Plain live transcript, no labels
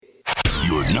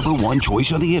Your number one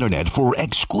choice on the internet for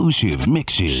exclusive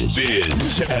mixes.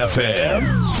 Fridayz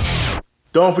FM.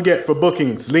 Don't forget, for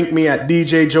bookings, link me at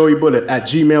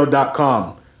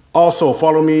djjoeybullet@gmail.com. Also,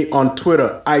 follow me on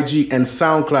Twitter, IG, and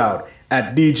SoundCloud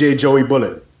at DJ Joey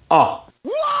Bullet.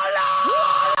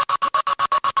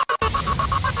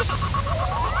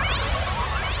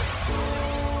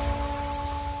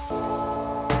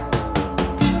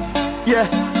 Yeah.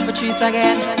 Patrice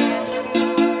again.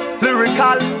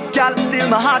 Lyrical, gal, steal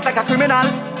my heart like a criminal.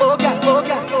 Oh gal, oh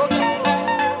gal, oh gal.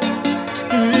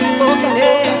 Oh gal,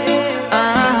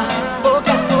 oh gal, oh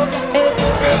gal.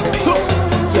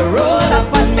 You roll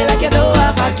up on me like you don't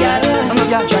have a gal.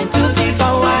 Trying to teeth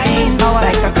for wine,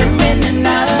 like a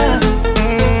criminal.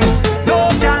 No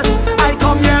gal, I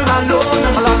come here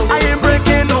alone. I ain't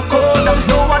breaking no code.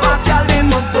 No other gal in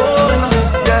my zone.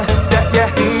 Yeah, yeah, yeah.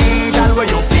 Gal, where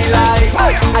you feel like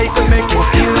I could make you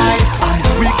feel nice.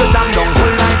 We could jam down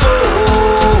whole night.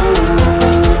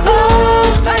 Oh,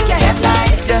 like your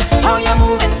headlights. Yeah. How you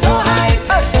moving so high?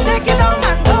 Take it down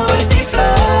and go with the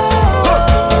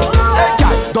flow. Hey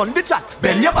gal, done the chat.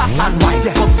 Bend your back and wine.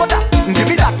 Yeah, come for that. Give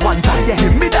me that one time. Yeah,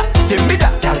 give me that. Give me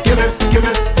that. Gal, give me, give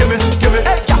me, give me, give me.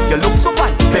 Hey gal, you look so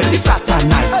fine. Belly fat and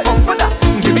nice. Come for that.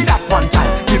 Give me that one time.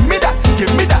 Give me that. Give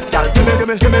me that. Gal, give me, give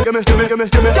me, give me, give me, give me, give me,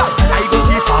 give me. Gal, I go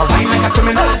deep for wine like a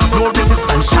criminal. No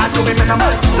resistance, shot to be minimal.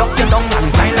 Lock you down and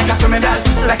grind like a criminal,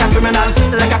 like a criminal,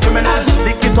 like a criminal.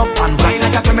 Stick it up and grind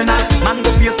like a criminal. Man, go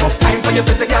face tough time for your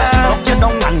physical. Lock you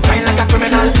down and grind like a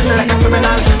criminal, like a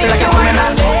criminal, like a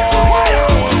criminal.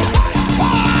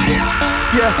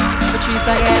 Yeah, Patrice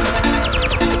again.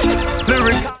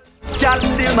 lyrical, gal,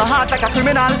 steal my heart like a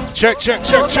criminal. Check, check,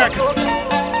 check, check.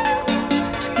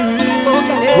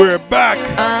 Okay. We're back.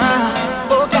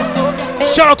 Okay.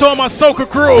 Shout out to all my Soca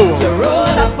crew. You roll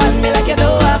up on me like you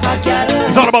don't have a gal.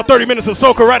 It's all about 30 minutes of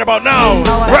Soca right about now.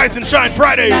 Rise and Shine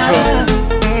Fridays.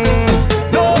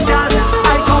 No gal,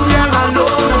 I come here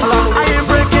alone. I ain't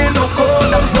breaking no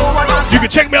code. No one. You can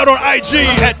check me out on IG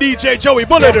at DJ Joey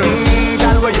Bullet.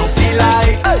 Gal, where you feel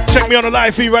like. Check me on the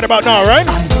live feed right about now, right?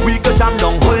 We could jam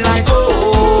down whole night.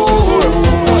 Oh,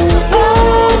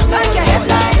 like your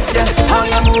headlights. Yeah. How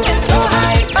you moving so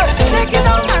high? Take it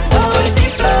down and go with the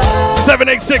flow.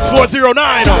 786-409.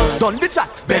 Done the chat.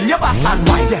 Bend your back and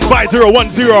wine. Yeah.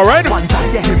 5010, right? One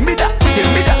time, yeah, give me that,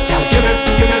 give me that, gal, give me,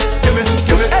 give me, give me,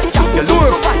 give me. Hey, gal, you look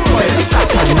so fine, belly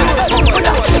fat and nice. Come for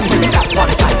that, give me that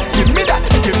one time, give me that,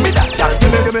 give me that, gal,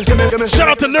 give me, give me, give me, give me. Shout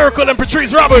out to Lyrical and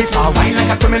Patrice Roberts. Wine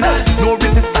like a criminal, no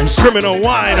resistance. Criminal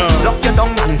wine. Lock you down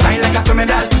and grind like a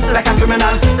criminal, like a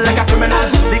criminal, like a criminal.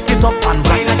 Stick it up and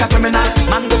grind like a criminal.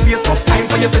 Man, go face tough time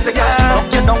for your physical. Lock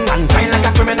you down and grind like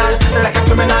a criminal, like a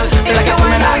criminal, like a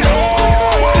criminal.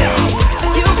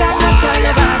 You got to tell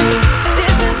your body.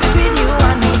 This is between you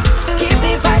and me. Keep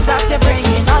the vibes that you're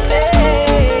bringing on me.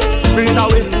 Bring it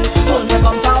away. Hold my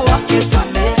bumper, walk it on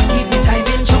me. Keep the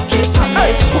timing, choke it on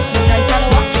me. Hook me tight and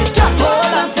walk it on me.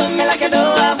 Hold on to me like I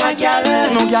don't have a gal.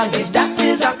 No gal. If that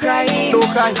is a crime, No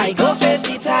crime. I go face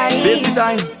the time. Face the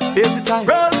time, face the time.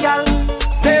 Roll, gal,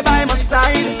 stay by my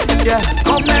side. Yeah,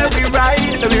 come let me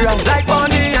ride like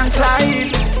Bonnie and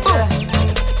Clyde.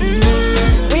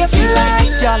 We feel like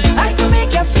I can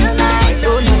make you feel nice.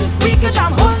 We could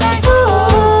jam all night.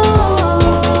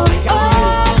 Oh,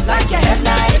 like your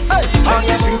headlights. How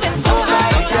you moving so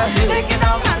high? Take it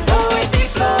down and go with the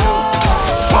flow.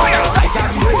 Fire!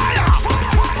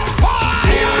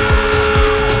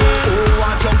 Oh, I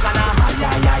jump and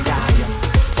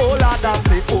oh, Lord, I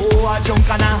say, oh, I jump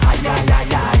and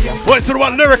What's the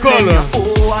one Lyrical?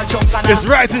 oh, I jump and It's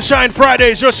Rise and Shine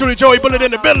Fridays. Yours truly, Joey Bullet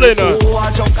in the building. oh, I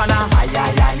jump and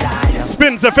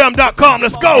SpinsFM.com.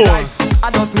 Let's go. I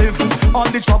just live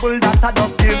on the trouble that I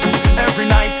just give. Every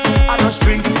night I just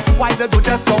drink. Why they do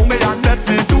just know me and let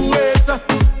me do it?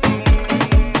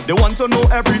 They want to know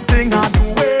everything I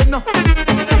do it. All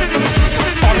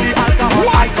the alcohol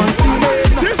I consume it.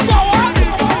 This hour.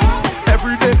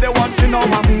 Every day they watching how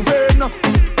I'm moving.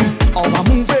 How I'm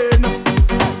moving.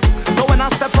 So when I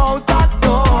step out that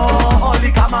door, all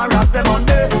the cameras them on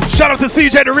there. Shout out to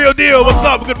CJ the Real Deal. What's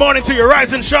up? Good morning to your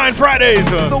Rise and Shine Fridays.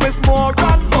 So it's more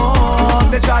and more.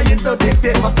 They trying to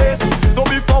dictate my pace. So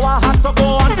before I had to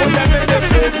go and put them in their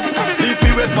face, leave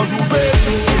me with my rubies.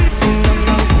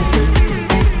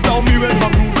 Tell me with my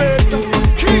rubies.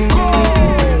 King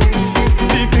Kong.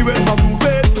 Leave me with my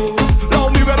rubies. Tell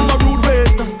me with my rude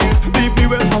ways. Leave me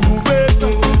with my rubies.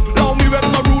 Tell me with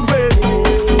my rude ways.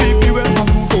 Leave me with my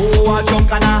rude. Oh, I jump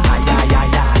and I high.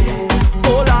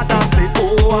 Oh, Lord, I say,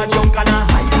 oh, I jump and I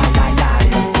high.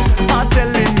 I'm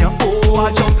telling you, oh, I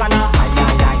jump and I high.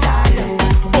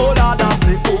 Oh, Lord, I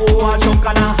say, oh, I jump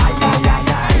and I high.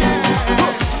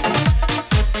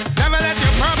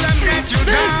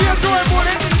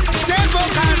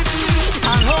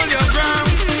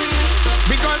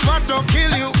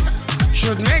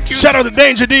 Shout out to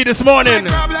Danger D this morning.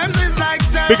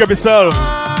 Pick up yourself.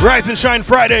 Rise and Shine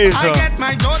Fridays.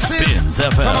 Spins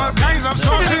FM.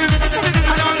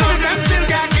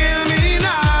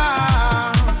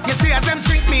 You see, as them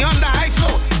sink me on the ice, so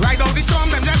ride out the storm,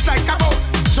 them just like a boat.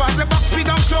 So as the box me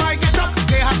down, so I get up.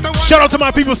 They have to. Shout out to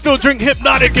my people still drink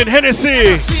Hypnotic and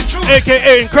Hennessy,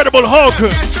 aka Incredible Hulk. I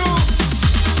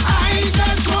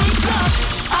just won't stop.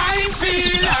 I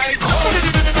feel like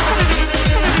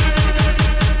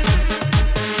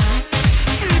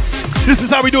This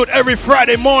is how we do it every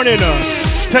Friday morning,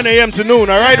 10 a.m. to noon,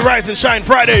 alright? Rise and Shine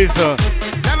Fridays.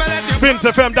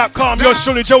 SpinsFM.com. Yours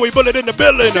truly, Joey Bullet in the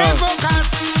building.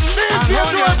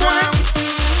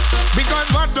 Because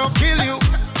what don't kill you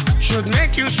should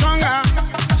make you stronger.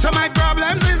 So my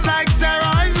problems is like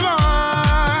steroids, boy.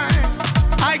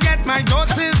 I get my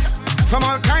doses from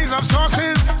all kinds of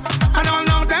sources. I don't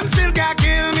know, them still can't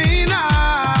kill me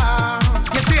now.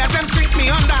 You see, as them sink me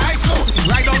on the ice, so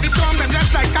ride out the storm, them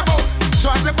just like a boat. So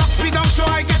as the box me down, so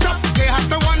I get up. They have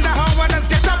to wonder how others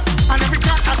get up. And every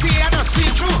crack I see, I just see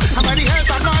through. And by the help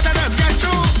of God, others get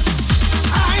through.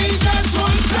 I just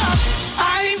won't stop.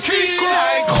 I feel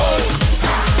like hope.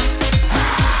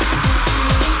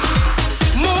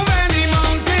 Move any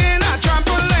mountain, I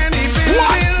trample any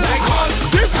building like hope.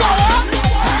 This hour?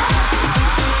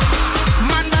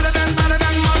 Man better than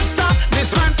monster.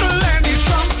 Dismantle any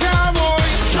strong tower, boy.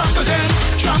 Trample them,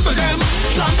 trample them,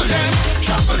 trample them,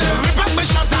 trample them. Rip up my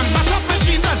shot and bust up my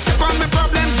jeans and step on my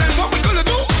problems. Then what we gonna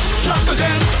do? Trample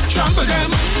them, trample them,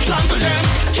 trample them.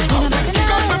 Kick out them, kick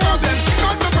out my problems, kick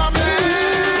out my problems.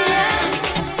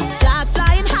 Flags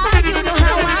flying high, you know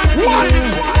how I feel. What?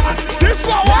 This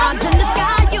hour? Flags in the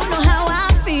sky, you know how I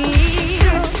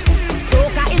feel.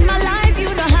 Soca in my life, you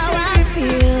know how I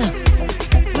feel.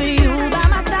 With you by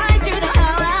my side, you know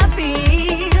how I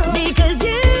feel. Because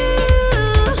you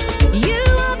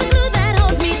are the glue that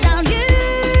holds me down. You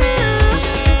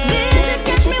to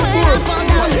catch me when I fall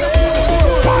down. You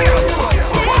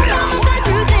stay by my side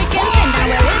through thick and thin. Now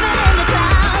we're living in the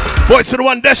clouds. Boys to the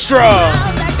one, Destra.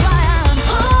 That's why I'm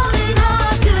holding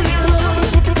on to you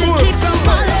to keep from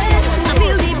falling. I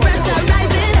feel the pressure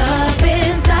rising up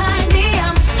inside me.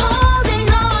 I'm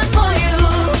holding on for you.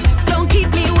 Don't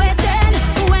keep me waiting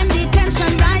when the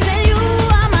tension rises. You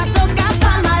are my Soca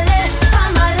family,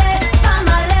 family,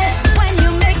 family. When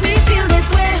you make me feel this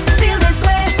way, feel this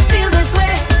way, feel this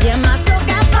way. Yeah, my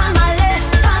Soca family,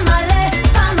 family,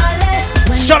 family.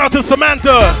 When Shout out to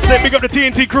Samantha. Say big up the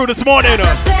TNT crew this morning.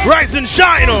 Rise and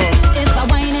Shine. if I'm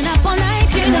winding up all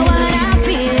night, you know what I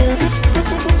feel.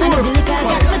 And if you look I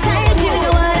got my tight, you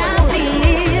know what I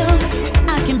feel.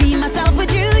 I can be myself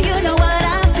with you, you know what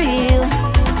I feel.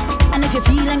 And if you're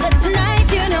feeling good tonight,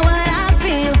 you know what I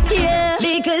feel. Yeah,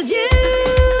 because you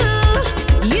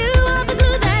are the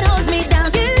glue that holds me down.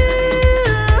 You,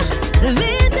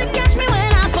 there to catch me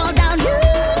when I fall down. You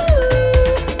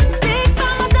stick by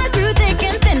my side through thick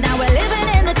and thin. Now we're living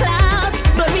in the clouds,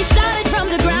 but we started from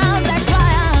the ground. That's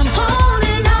why I'm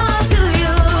holding on to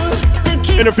you to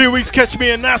keep In a few weeks, catch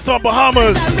me in Nassau,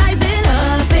 Bahamas. rising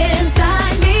up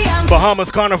inside me. I'm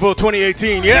Bahamas Carnival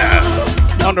 2018. Yeah.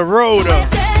 On the road.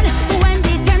 when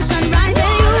the tension rises. You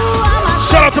are my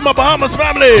Shout out to my Bahamas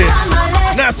family.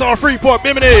 family. Nassau, Freeport,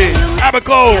 Bimini,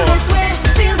 Abaco. Feel this way,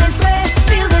 feel this way,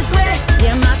 feel this way.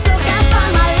 Yeah, my Soca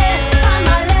family,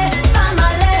 family,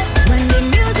 family. When the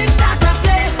music starts to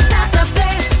play, starts to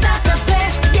play, starts to play,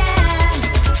 yeah.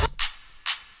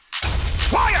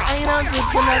 I not good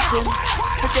for nothing.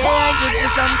 Today I good for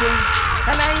something.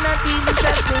 And I not even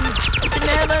trusting. You can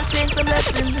never take the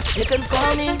blessing. You can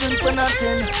call me good for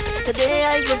nothing. Today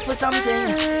I good for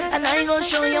something. And I gonna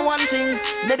show you one thing.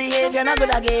 My behavior not good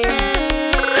again.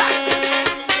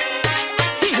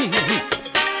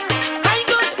 I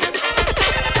good.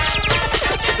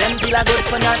 Them feel a good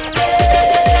for nothing.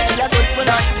 Feel a good for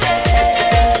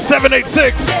nothing.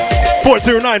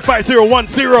 786-409-5010. You're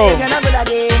not good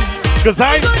again. Cause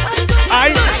I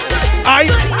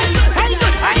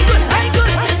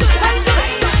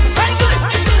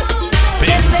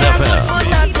Spins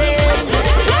FM.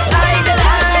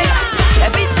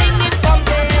 Everything is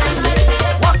pumping,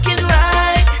 walking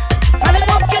right, and it's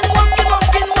walking and walking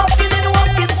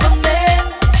for me.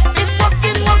 It's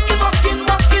walking and walking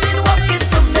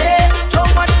for me. So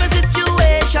much my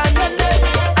situation, I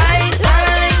find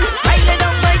I lay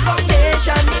down my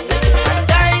foundation, and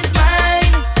that is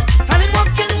mine. And it's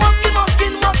walking and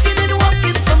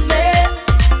walking for me.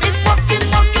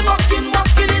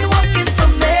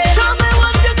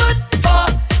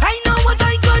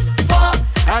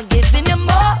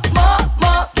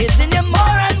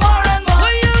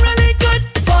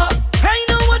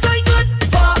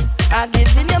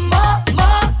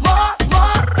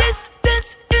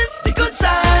 the good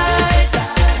size,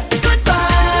 the good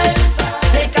vibes.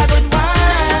 Take a good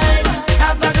wine,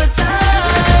 have a good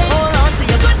time. Hold on to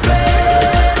your good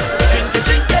friends. Drink it,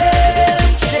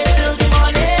 shake till the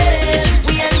morning.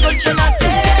 We ain't good for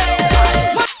nothing.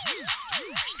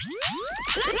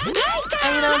 I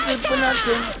ain't not good for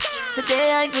nothing.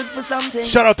 Today I good for something.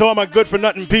 Shout out to all my good for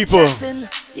nothing people.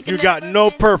 You got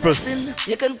no purpose.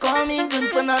 You can call me good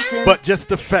for nothing, but just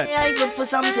the fat. Today I good for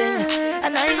something,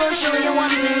 and I gonna show you one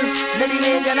thing. The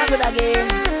behavior not good again.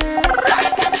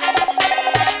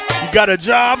 You got a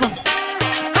job,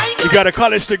 you got a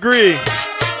college degree,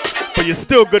 but you're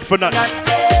still good for nothing.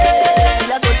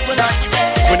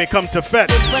 When it comes to fat.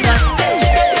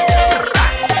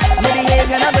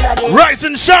 Rise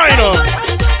and shine on.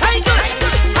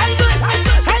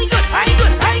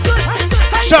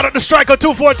 Shout out to Striker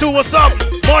 242. What's up?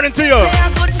 Morning to you. Say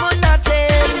I'm good for nothing.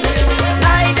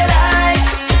 Lie the lie.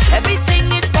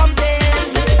 Everything it pumping.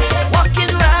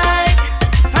 Walking right.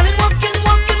 And it walking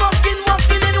and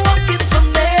walking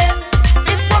from there.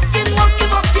 It's walking and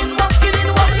walking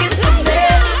from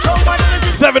there. So much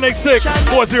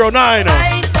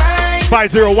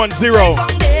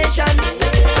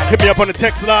 786-409-5010. Hit me up on the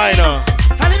text line.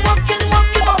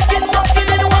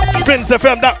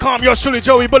 SpinsFM.com. Yours truly,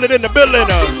 Joey Bullet in the building.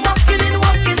 Show me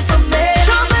what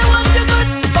you're good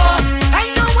for. I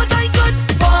know what I good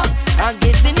for. I'm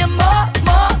giving you more.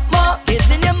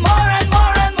 Giving you more and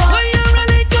more. What you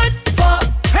really good for.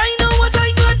 I know what I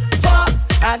good for.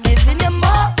 I'm giving you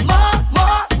more.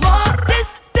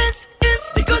 This is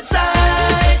the good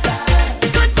size. The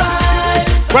good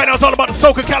vibes. Right now it's all about the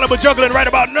Soca caliber juggling right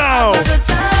about now. Have a good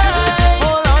time.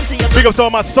 Hold on to your Big ups to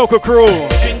all my Soca crew.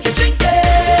 drink it.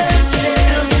 Shake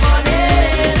till the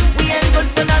morning. We ain't good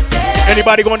for nothing.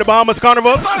 Anybody going to Bahamas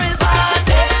Carnival? For his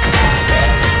party.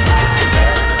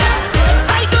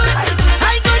 I good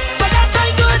for that,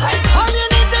 I good. All you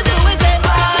need to do is say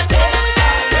party.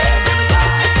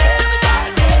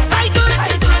 I good.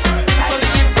 So they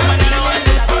give them another one.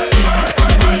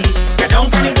 Get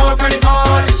down, can it go, can it go?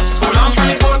 Hold on, can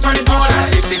it go, can it go?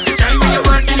 If it's the time when you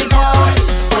work, can it go?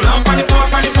 Hold on, can it go,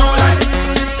 can it go?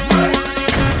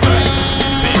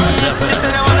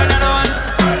 Listen, I want another one.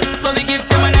 So they give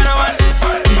them another one.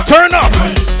 Turn up.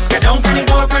 Get down, can it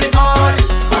go, can it go?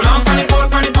 Hold on, can it go,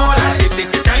 can it go? If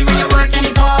it's the time when you work, can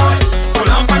it go? Hold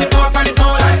on, can it go, can it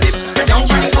go? Get down,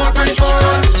 can it go, can it go?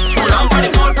 Hold on, can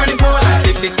it go, can it go?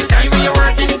 If it's the time when you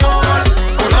work, can it go?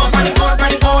 Hold on, can it go,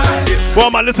 can it go? For all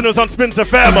my listeners on Spins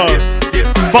FM,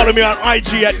 follow me on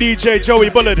IG at DJ Joey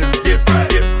Bullet.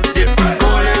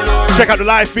 Check out the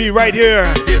live feed right here.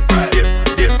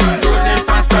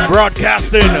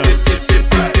 Broadcasting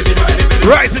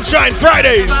Rise and Shine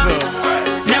Fridays.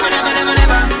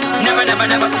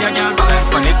 Never see a girl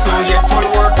balance when it's so yet full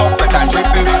workout, but I'm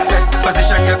dripping with sweat.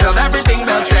 Position yourself, everything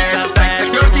well said. Like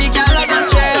security, girl, I can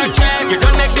check. You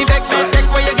don't make me vex, so take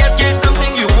where you get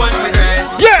something you want regret.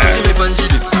 Yeah. She whip and she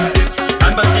dip,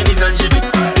 and back she knees and she dip.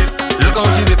 Look how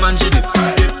she whip and she dip.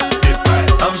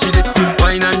 How she dip,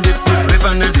 wine and dip, whip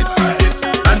and dip,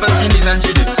 and back she knees and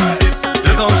she dip.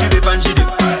 Look how she whip and she dip.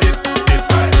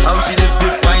 How she dip,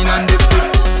 wine and dip.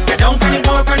 Get down, can it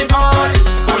go, can it go?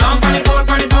 Hold on, can it go,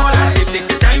 can it go? If it's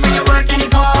the time when you work, can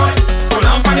it go? Hold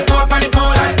on, can it go, can it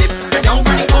go? Get down,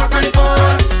 can it go, can it go?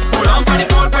 Hold on, can it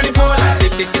go, can it go?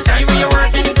 If it's the time when you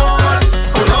work, can it go?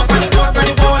 Hold on, can it go, can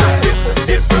it go?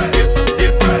 Dip,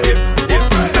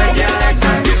 spread your legs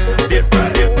and dip.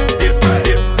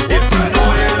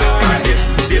 Hold it low and dip.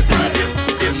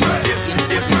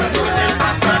 Roll it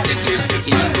fast and dip.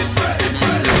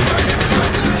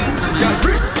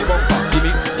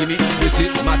 Gimme,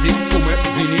 visit, matic, come,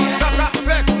 vini. Soca,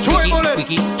 fake, Joey Bullet.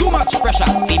 Too much pressure,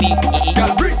 Phoebe. Girl,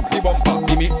 bring the bumper.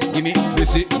 Gimme,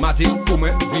 visit, matic, come,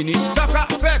 vini. Soca,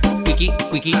 fake,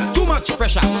 quickie. Too much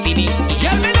pressure, Phoebe.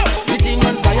 Girl, me know, the thing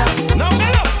on fire. Now me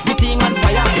know, the thing on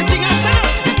fire. The thing on fire,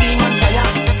 the thing on fire.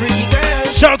 Freaky girl.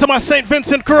 Shout out to my St.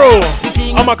 Vincent crew.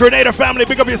 On my Grenada family,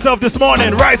 big up yourself this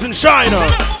morning. Rise and shine.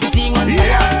 The thing on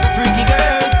fire. Freaky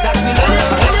girls that we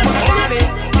love. Just one party.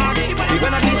 We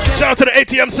gonna be stressed. Shout out to the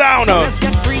ATM Sound. Let's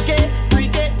get freaky.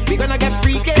 We gonna get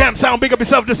freaky. Camp Sound, big up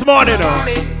yourself this morning.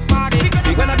 Party.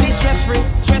 We gonna be stress free.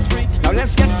 Now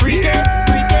let's get freaky. We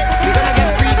gonna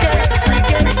get freaky.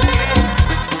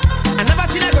 I never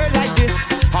seen a girl like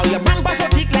this. How your bumper so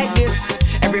thick like this?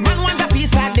 Every man want a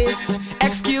piece like this.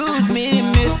 Excuse me,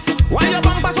 miss. Why your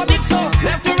bumper so big so?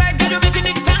 Left to right, girl, you making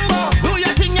it tango. Do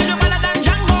your thing, you do better than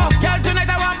Django. Girl, tonight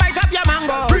I want bite up your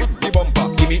mango. Bring the bumper,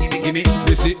 gimme,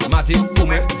 visit, Matty,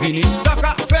 come, Vini.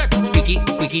 Soca, fake, quickie.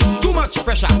 Too much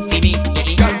pressure, Phoebe.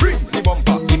 Girl, bring the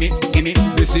bumper, gimme,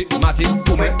 visit, Matty,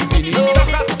 come, Vini.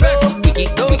 Soca, fake,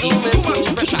 quickie.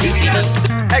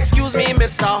 Excuse me,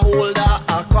 Mr. Holder,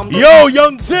 I come to Yo,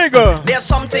 young Zigga. There's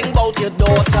something about your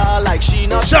daughter, like she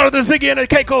not Shout out to Ziggy and the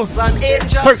Caicos. an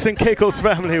angel. Turks and Caicos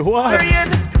family. What?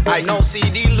 I now see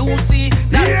the Lucy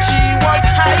that she was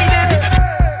hiding.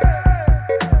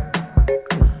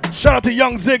 Shout out to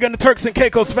young Zig and the Turks and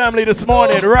Caicos family this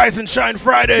morning. Rise and Shine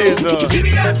Fridays.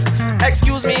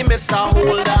 Excuse me, Mr.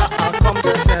 Holder, I come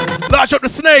to tell. Launch up the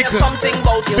snake. There's something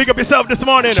about you. Big up yourself this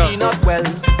morning. She not well.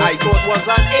 I thought was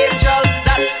an angel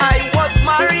that I was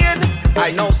marrying.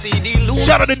 I now see the Lucy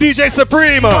Shout out to DJ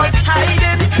Supreme. was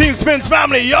hiding. Team Spins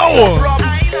family. Yo. From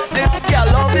this girl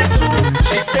love it too.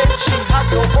 She said she had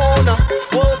no owner,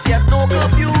 worse yet no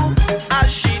curfew. As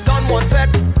she done one vet,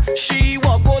 she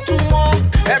won't go two more.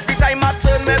 Every time I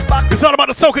turn my back, It's all about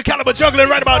the Soca caliber juggling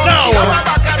right about she on my now.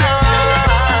 bacchanal.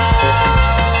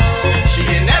 She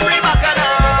in every bacchanal.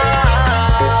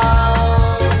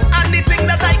 And the thing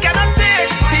that I cannot take,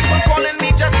 people calling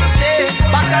me just to stay.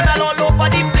 Bacchanal all over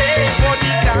the place for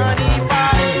the carnival.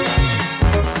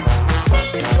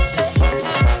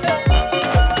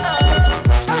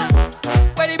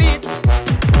 Where the beats?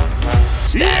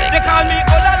 They call me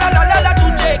oh la la la la la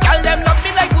today. Call them love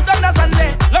me like food on a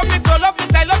Sunday. Love me flow, love me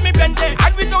style, love me plenty.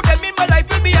 And without them in my life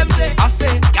will be empty. I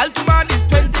say, girl to man is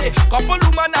 20, couple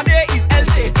woman a day is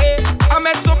LT. I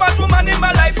met so much woman in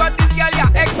my life, and this girl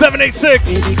yeah ex.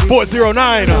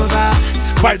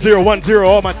 786-409-5010.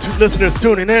 All my listeners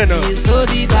tuning in. So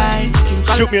divine, skin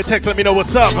color. Shoot me a text. Let me know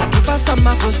what's up. Give her some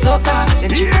for soca,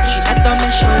 then she head on my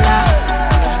shoulder.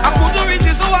 I couldn't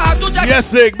resist, so I had to jack. Yes,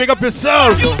 Zig. Big up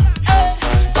yourself. You,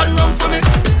 turn round for me,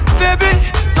 baby,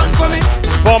 turn for me.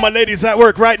 For all my ladies at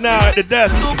work right now at the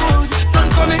desk. So good, turn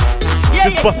for me. Yeah,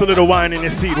 Just bust a little wine in your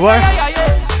seat. What? yeah.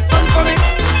 Turn for me,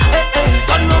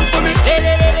 turn round for me.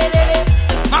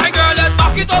 My girl, let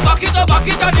back it up, and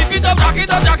if it up, jack it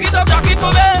up for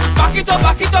me. Back it up,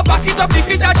 if it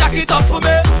up, jack it up for me.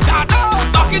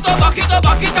 Back it up,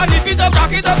 and if it up,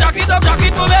 jack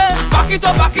it for me. Back it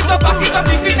up,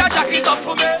 if it up, jack it up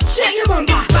for me. Shake your bum,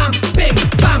 bam, bing,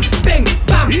 bam, bing,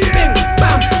 bam, bing,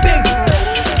 bam, bing.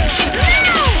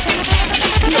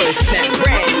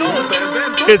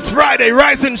 It's Friday.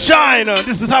 Rise and shine.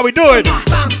 This is how we do it.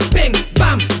 Bam, bing,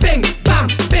 bam, bing, bam,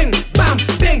 bing, bam,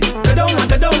 bing. Go down, bim.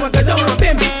 Go down,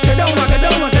 bim. Bam,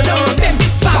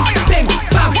 bing,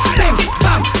 bam, bing,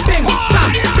 bam, bing,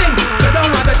 bam, bing. Go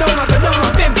down,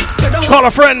 bim. Call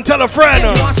a friend. Tell a friend.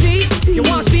 You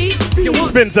want speed?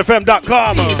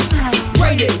 SpinsFM.com.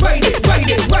 Rate it.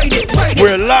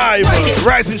 We're live.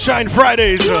 Rise and Shine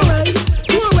Fridays.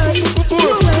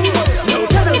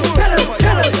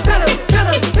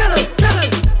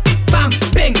 Bam,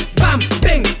 bing, bam,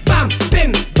 bing, bam,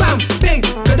 bing, bam, bing.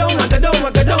 Go down, bim. Go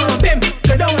down, bim.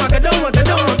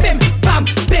 Bam,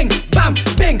 bing, bam,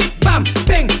 bing, bam,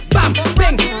 bing, bam,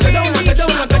 bing. Go down, bim. Go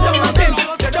down.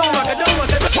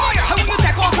 How will you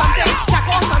take off something? Take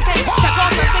off something, I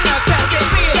felt it.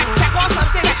 Take off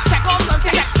something,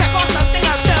 I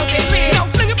felt it. Now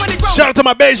fling it on the ground. Shout out to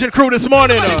my Bayesian crew this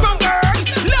morning. Fling it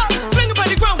on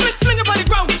the ground.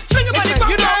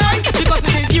 You know why? Because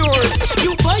it is yours.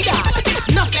 You buy that.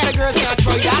 Enough other girls can't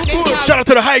try that. Shout out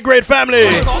to the High Grade family.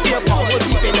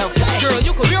 Girl,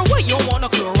 you could wear what you want to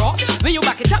clear off. When you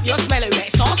back it up, you smell it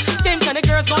like sauce. Them kind of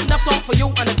girls got enough talk for you,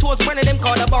 and the toes burning them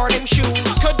call the bar them shoes.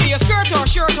 Could be a skirt or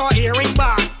shirt or earring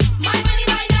bar. My money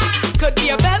by that. Could be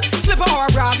a belt, slipper or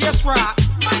brassiere strap.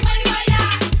 My money by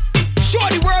that. Show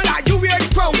the world that you wear the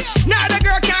crown. Now the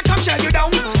girl can't come shut you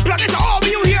down. Plug it all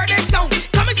when you hear this sound.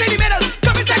 Come and say the middle.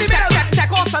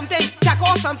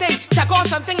 Take off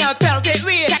something, I'll pelt it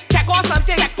with. Take off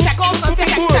something, I'll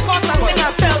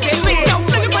pelt it with. Now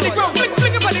fling it on the ground, fling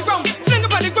it on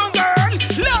the ground, girl.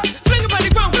 Look, fling it on the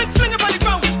ground, girl.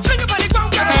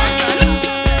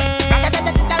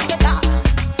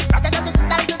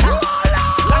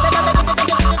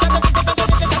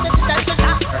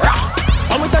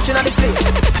 When we touching on the place,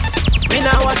 we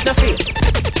now watch the face.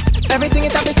 Everything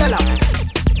it have to sell out.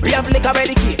 We have liquor by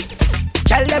the case.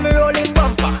 Tell them rolling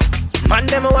bumper, man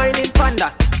them whining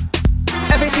panda.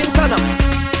 Everything turn up,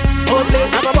 whole place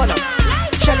have a bottom.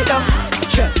 Shell it down,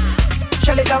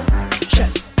 shell it down, shell.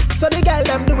 So the girl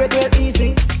them do it real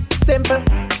easy, simple,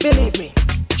 believe me.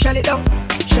 Shell it down,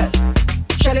 shell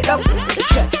it down,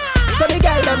 shell. So the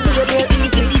girl them do it real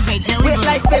easy. Wait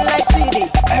like spin like CD,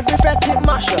 every fret hit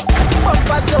mash up.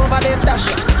 Bumpers over them dash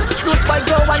up.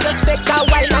 2.0 and just take a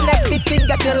while and everything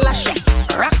get a lash up.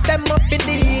 Rocks them up in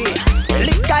the air.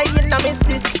 Liquor in my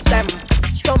system,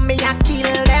 so me a kill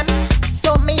them,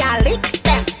 so me a lick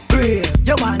them. Brave,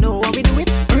 you wanna know how we do it?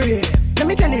 Brave, let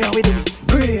me tell you how we do it.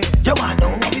 Brave, you wanna know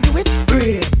how we do it?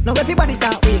 Brave, now everybody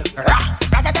start with.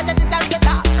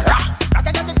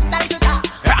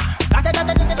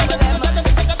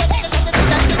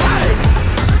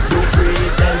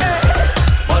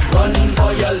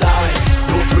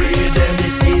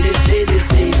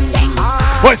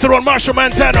 Voice around Marshall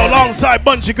Montana alongside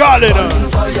Bungie Garland.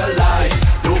 For your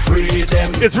life, no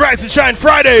freedom. It's Rise and Shine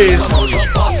Fridays. Come out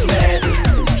of bus man.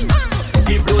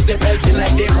 Give those the belting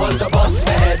like they want to bust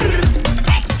man.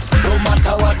 No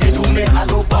matter what they do, me I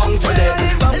go bang for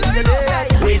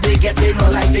them. Way they get in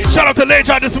like they. Shout out to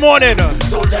Leja this morning.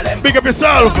 Big up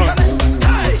yourself.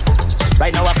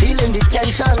 Right now I'm feeling the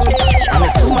tension, and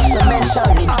it's too much to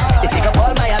mention. It take up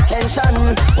all my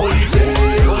attention. Holy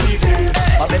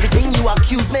of everything you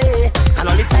accuse me, and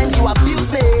all the times you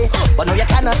abuse me, but no you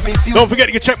cannot refuse. Don't forget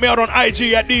you can check me out on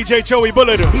IG at DJ Joey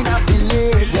Bullet. In a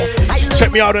village,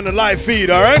 Check me out in the live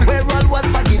feed, alright? where all was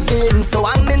forgiven, so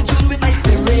I'm in tune with my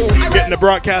spirit. Getting the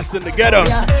broadcasting together.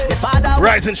 The Father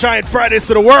Rise and Shine Fridays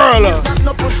to the world. is not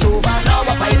no pushover, now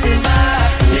we're fighting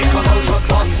back. They come out with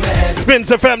boss men.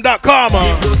 SpinsFM.com.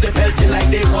 Lose the belting like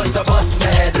they want to bust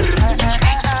men.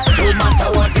 No matter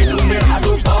what they do, me I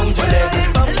go bound for them.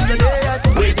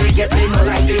 Wait, they get in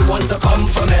like they want to come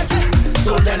for me.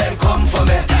 So tell them come for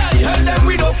me. Tell them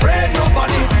we don't friend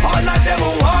nobody. All of them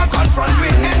will walk on front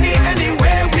with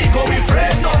anywhere we go. We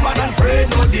friend no man and friend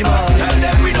no demon. Tell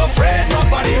them we don't friend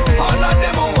nobody. All of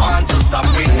them will want to stop.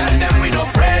 We tell them we don't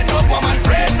friend no woman,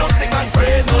 friend no stick and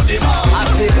friend no demon. I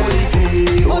say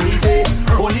Olive.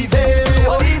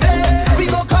 We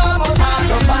go come out hard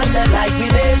to find them like we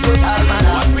name total man.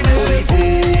 Olive.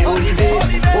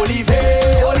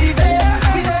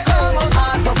 We go come out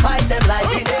hard to fight them like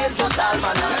we name total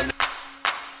man.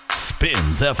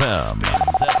 Spins FM.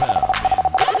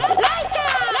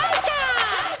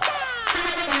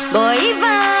 Boy,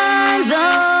 even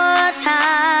though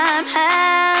time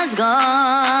has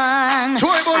gone,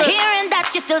 hearing that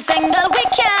you're still single, we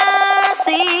can't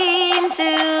seem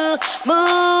to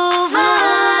move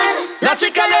on.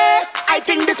 Logically, I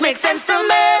think this makes sense to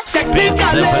me.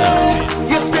 Technically,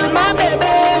 you're still my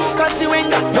baby. Cause you ain't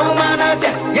got no manners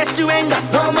yet. Yes, you ain't got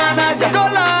no manners yet. Go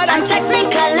Lord. And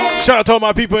technically, Shout out to all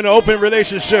my people in an open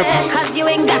relationship. cause you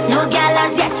ain't got no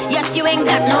galas yet. Yes, you ain't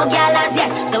got no galas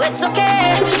yet. So it's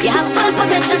okay. You have full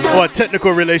permission to Or a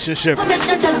technical relationship.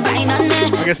 permission to grind on me.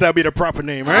 I guess that'd be the proper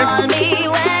name, right? Call me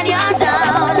when you're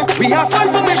down. We have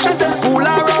full permission to fool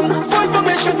around. Full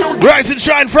permission to Rise and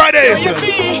Shine Fridays. You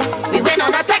see, we win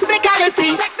on a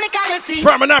technicality.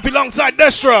 From an app alongside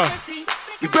Destra.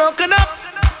 We broken up.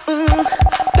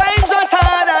 Times was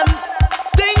hard and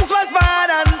things was bad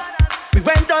and we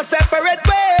went our separate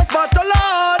ways. But the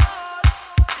Lord,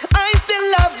 I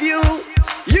still love you.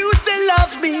 You still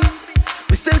love me.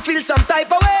 We still feel some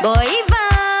type of way. Boy,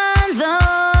 even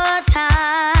though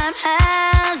time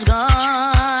has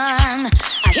gone,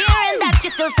 hearing that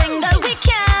you're still single, we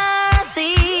can't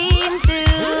seem to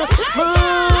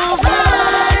move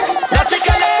on.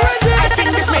 Logically, I think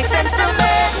this makes sense to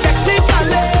me.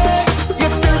 Technically,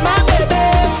 you're still my baby.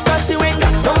 Cause you ain't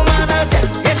got no manners yet.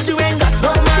 Yes, you ain't got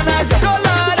no manners yet. Go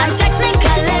Lord. And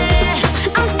technically,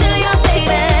 I'm still your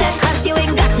baby. Cause you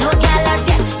ain't got no galas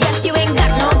yet. Yes, you ain't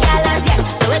got no galas yet.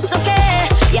 So it's okay.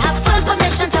 You have full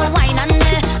permission to whine on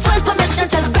me. Full permission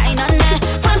to grind on me.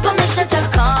 Full permission to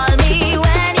call me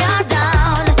when you're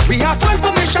down. We have full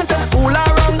permission to fool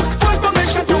around. Full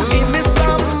permission to give me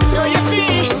some. So you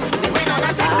see, we win on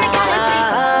a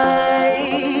technicality.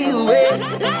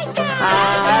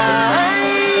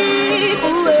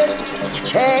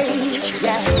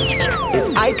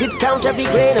 If I could count every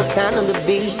grain of sand on the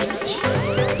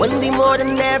beach, wouldn't be more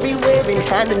than every waving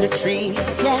hand in the street.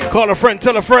 Yeah. Call a friend,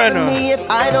 tell a friend. Me if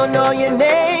I don't know your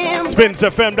name.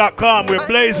 SpinsFM.com, we're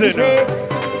blazing. Last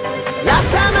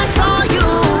time I saw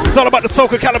you, It's all about the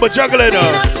Soca caliber juggling.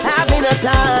 having a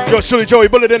time. Yo, Shirley Joey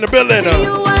Bullet in the building.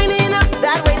 You winding up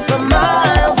that ways from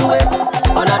miles away.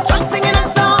 On a drunk singing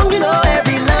a song, you know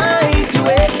every line to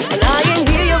it. And I ain't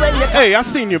hear you when you Hey, I've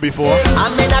seen you before. I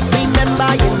may not remember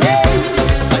your name,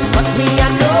 but trust me, I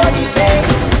know the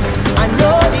face. I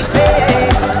know the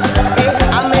face. Hey,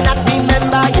 I may not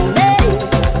remember your name,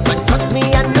 but trust me,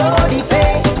 I know the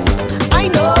face. I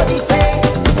know the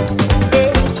face.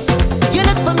 Hey, you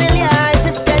look familiar, I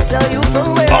just can't tell you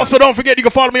from where. Also, don't forget you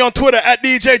can follow me on Twitter at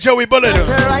DJ Joey Bullet.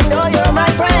 I know you're my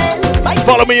friend.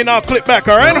 Follow me and I'll click back,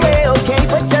 alright? Okay,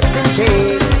 but just in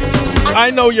case. I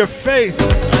know your face.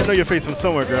 I know your face from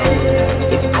somewhere, girl.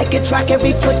 If I could track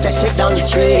every foot that took down the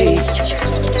street,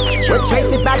 would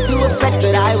trace it back to a fete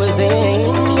that I was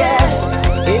in,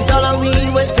 yeah. Is all I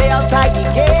need was stay outside the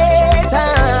gate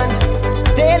and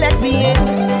they let me in.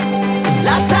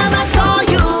 Last time I saw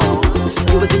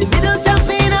you, you was in the middle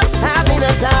jumping up, having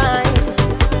a time.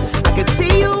 I could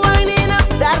see you winding up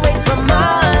that ways from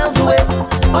miles away.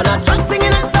 On a drunk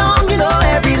singing a song, you know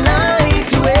every line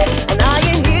to it. And I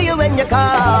ain't hear you when you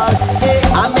call. Hey,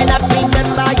 I may not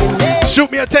remember your name. Shoot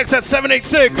me a text at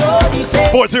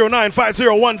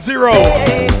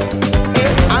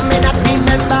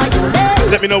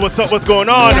 786-409-5010. Let me know what's up, what's going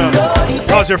on.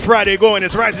 How's your Friday going?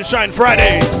 It's Rise and Shine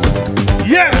Fridays.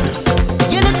 Yeah.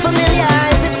 You look familiar, I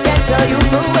just can't tell you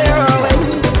from where or when.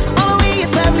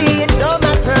 Always family, it don't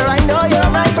matter, I know you're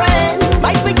my friend.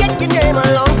 Might forget your name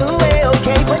along the way,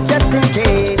 okay, but just in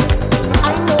case.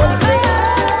 I know the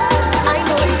face, I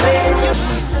know the face.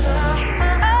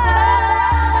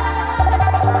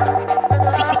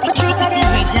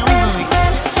 DJ Joey Boy.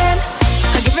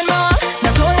 I'm giving more,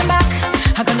 not holding back.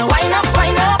 I'm gonna wind up,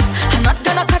 I'm not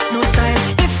gonna cut no style.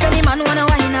 If any man wanna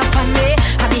wind up on me,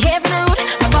 I behave rude,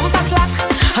 my bumper slack.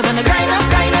 I'm gonna grind up.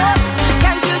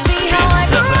 Can't you see how I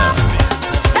grew up?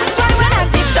 That's why when I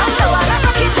dip down low, I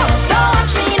rock it up. Don't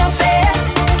watch me in the face.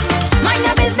 Mind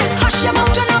your business, hush your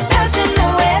mouth when I'm pelting the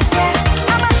waist, yeah.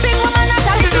 I'm a big woman, not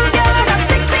a little girl, I'm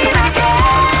 16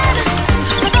 again.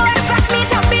 So don't expect me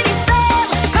to be the same,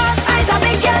 cause I's a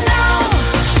big girl now.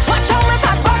 Watch how my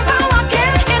fat bumper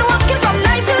walking, and walking from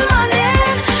night till morning.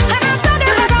 And I'm not gonna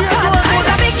go cause I's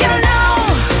a big girl now.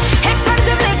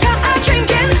 Expensive liquor I'm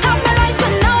drinking, have my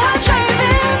license now I'm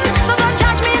driving. So don't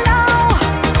judge me now.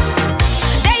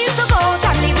 They used to go out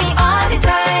and leave me all the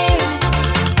time.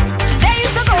 They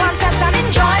used to go and fest and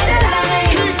enjoy their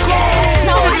life. Yeah,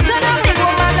 now I turn a big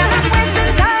woman and I'm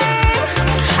wasting time.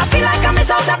 I feel like I miss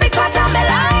out a big part of my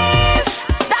life.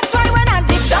 That's why when I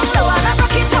dip down low and I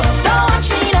rock it up, don't watch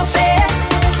me in the face.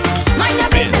 Mind your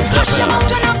business, hush your mouth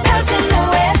when I'm pelting the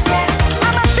waist, yeah.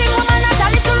 I'm a big woman, not a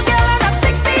little girl, and I'm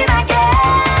 16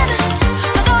 again.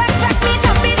 So don't expect me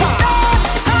to be the same,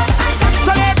 cause I'm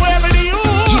So make way for the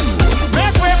youth,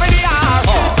 make way for the art.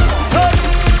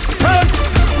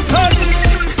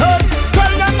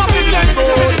 Tell them I'm feeling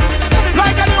good,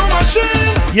 like a new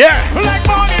machine, Yeah. like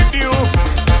morning dew,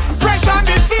 fresh on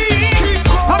the scene.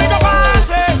 Having a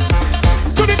party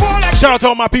to the full Shout out to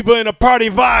all my people in the party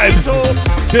vibes.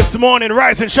 This morning,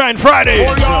 Rise and Shine Fridays.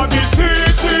 Hold on the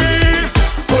city,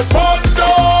 put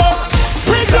Bondo.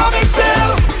 We jamming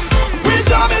still, we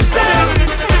jamming still.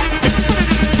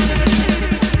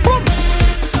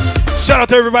 Shout out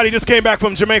to everybody just came back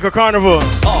from Jamaica Carnival. So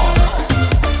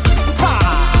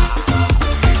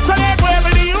make way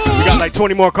for the youth. We got like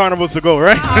 20 more carnivals to go,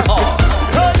 right?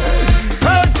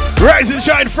 Rise and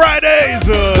Shine Fridays.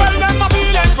 Tell them I'm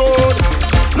feeling good,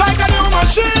 like a new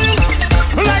machine,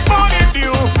 like morning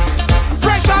dew,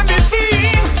 fresh on the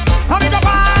scene. Having a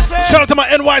party, Shout out to my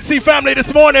NYC family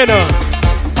this morning. I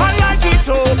like it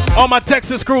too. All my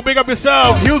Texas crew, big up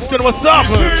yourself. Houston, what's up?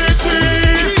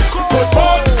 City, put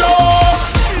Bondo.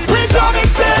 We jamming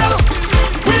still,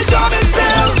 we jamming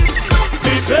still.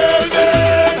 The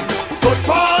building, put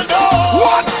Bondo.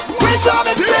 What? We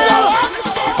jamming still,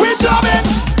 we jamming.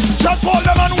 Just hold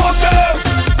them and walk them,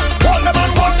 hold them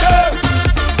and walk them,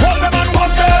 hold them and walk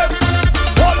them,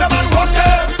 hold them and walk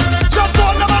them. Just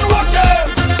hold them and walk them,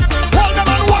 hold them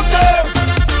and walk them,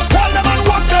 hold them and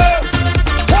walk them,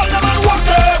 hold them and walk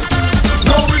them.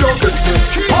 No, we don't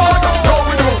business. Oh, no,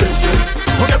 we don't business.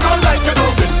 We get on like you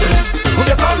don't business. We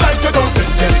get on like you don't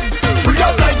business. Free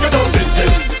up like you don't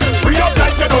business. Free up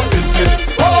like you don't business.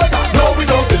 Oh, no, we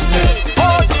don't business.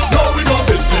 Oh, no, we don't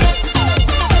business.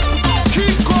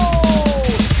 Kiko,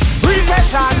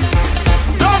 recession,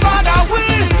 no matter we.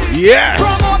 Yeah.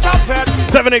 Promote a fed.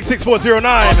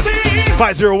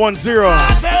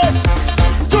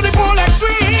 786-409-5010. To the full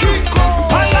extreme.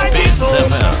 I like it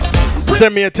too.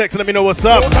 Send me a text and let me know what's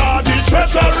up. Out the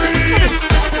treasury,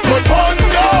 put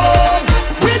Bondo.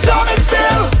 We jamming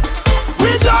still,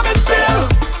 we jamming still.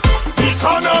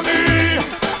 Economy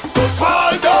could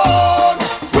fall down.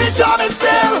 We jamming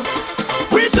still,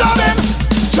 we jamming.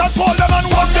 Just hold them and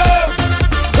walk them,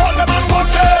 hold them and walk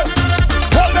them,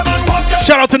 hold them and walk them.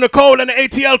 Shout out to Nicole and the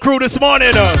ATL crew this morning.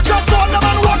 Just hold them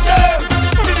and walk them,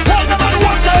 hold them and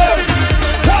walk them,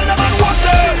 hold them and walk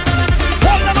them,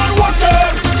 hold them and walk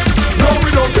them. No,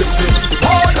 we don't business.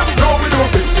 Oh, no, we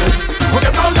don't business. We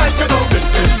get on like you don't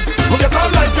business. We get on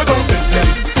like you don't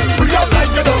business. Free up like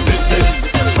you don't business.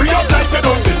 Free up like you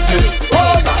don't business.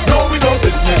 Oh, no, we don't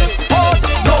business. Oh,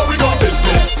 no, we don't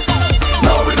business.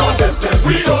 No, we don't business.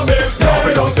 We don't business. No,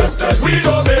 we don't business. We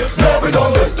don't business. No, we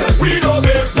don't business. We don't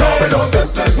business. No, we don't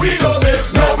business. We don't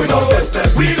business. No, we don't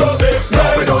business. We don't business. No,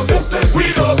 we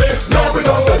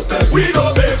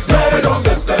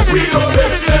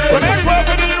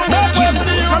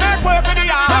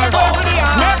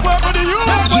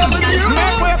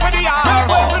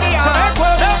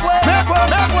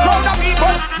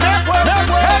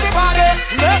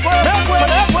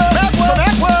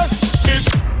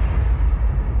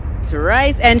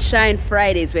and Shine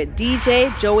Fridays with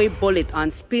DJ Joey Bullet on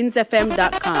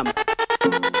spinsfm.com.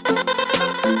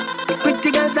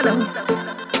 Pretty girls alone.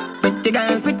 Pretty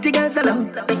girls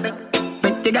alone.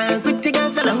 Pretty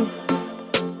girls alone.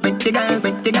 Pretty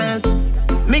girl.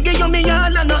 Me give you me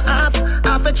all and no half.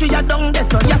 Half a tree a down there,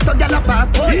 so yes, so gyal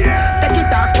apart, boy. Yeah. Take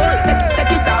it off, boy.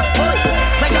 Take it off, boy.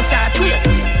 When your shots wait.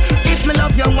 If me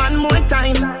love you one more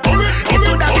time, it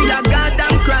would have be a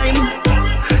goddamn crime.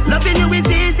 Loving you is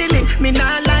easily, me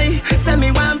not lie. Say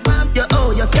me one pump, you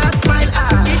start smile.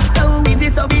 It's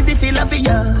so easy, feel love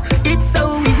ya. It's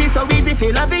so easy,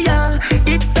 feel love ya.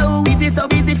 It's so easy,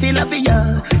 feel love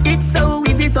ya. It's so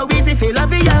easy, feel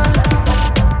love ya.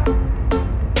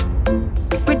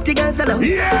 Pretty girls alone.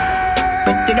 Yeah.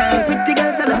 Pretty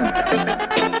girls alone.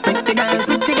 Pretty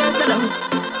girls alone.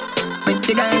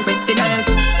 Pretty girl.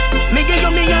 Me give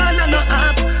you me all and no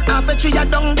half. Half a tree a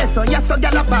down there, so yes, so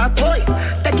gyal apart, boy.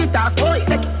 Take it off, boy.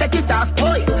 Take it off,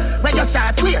 boy. When your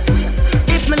shots wait.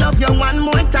 If me love you one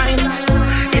more time,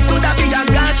 it would have be a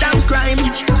goddamn crime.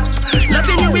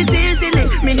 Loving you is easily,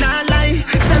 me not lie.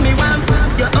 Say me one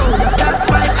pump, you start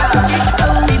smile.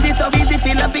 It's so easy,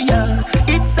 feel love ya.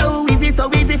 It's so easy,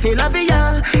 feel love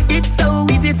ya. It's so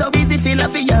easy, feel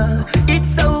love ya. It's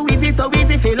so easy,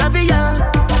 feel love ya.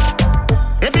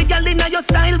 Every girl inna your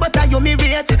style, but I you me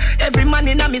rate. Every man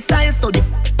inna me style, so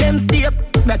them step.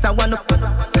 Better one up.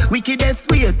 Wickedest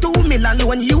way, 2 million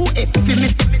loan US. Feel me.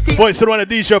 Voice to the one of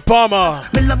DJ Palmer,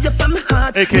 Me love you from my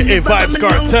heart, aka Vibes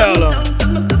Cartel.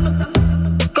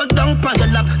 Go down on your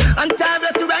lap. And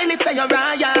Tyrus Riley say you're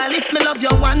royal. If me love you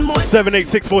one more.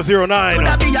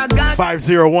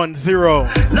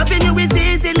 786-409-5010. Loving you is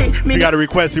easily. If you got a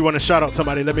request, you want to shout out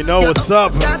somebody, let me know. What's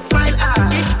up? That smile,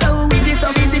 it's so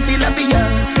easy, feel love ya.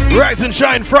 Rise and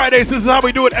Shine Fridays. This is how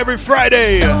we do it every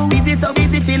Friday. So easy,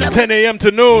 feel love 10 a.m. to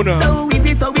noon. So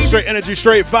easy. Straight energy,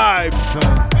 straight vibes.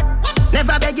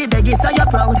 Never beggy, so you're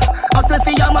proud. Hustle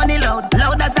for your money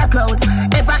loud as a crowd.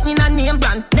 Ever in a name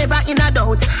brand, never in a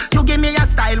doubt. You give me a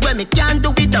style where me can't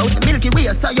do without. Milky Way,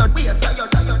 so you're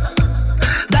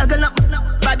Gaggle up,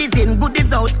 bodies in,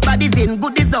 goodies out. Bodies in,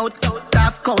 goodies out.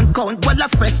 Half count, well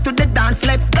fresh to the dance,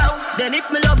 let's go. Then if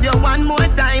me love you one more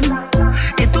time,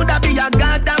 it would be a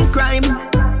goddamn crime.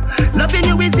 Loving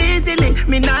you is easily,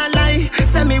 me not lie.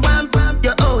 Say me one pump,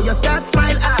 you start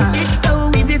smile. It's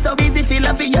so easy, feel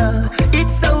love ya.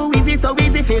 It's so easy,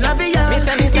 feel love ya. It's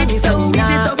so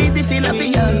easy, feel love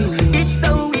ya. It's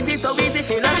so easy,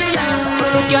 feel love ya.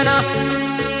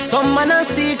 Some man a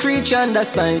see creature under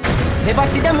sights. Never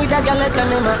see them with a girl let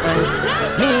them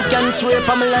eye. Me can swear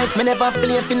for my life, me never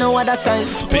play for no other side.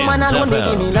 Woman alone they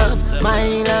give me love, my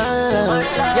love.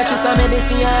 You kiss a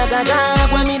medicine, I got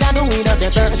job. When me da do without your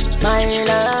touch, my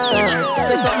love.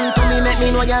 Say something to me, make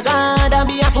me know you God. And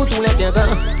be a fool to let you go,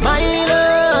 my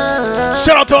love.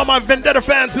 Shout out to all my Vendetta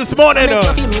fans this morning. Make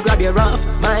you feel me grab your rough,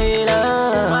 my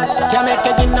love. Can't make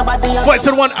you give nobody else. Voice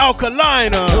to the one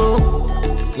Alkaline.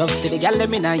 Love city gal let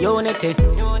me na unity.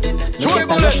 You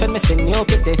get a rush when me sing new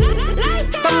pity.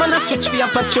 Some man a switch for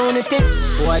opportunity.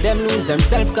 Boy them lose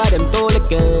themselves cause them told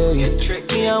it yeah. Trick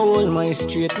me a hold my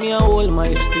street, me a hold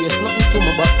my space. Nothing to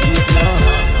me but it now.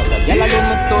 Cause a gal a let me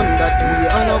turn that way.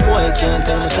 And no boy can't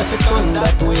tell me if it turn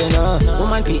that way now.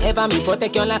 Woman fi ever me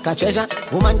protect you like a treasure.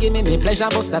 Woman give me pleasure,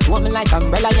 bust that woman like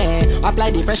umbrella yeah. Apply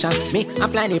the pressure, me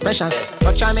apply the pressure.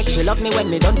 Touch her make she love me when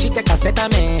me don't cheat take a set of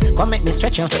me. Come make me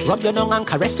stretch you, rub your down and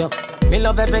caress you. Me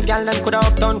love every girl them coulda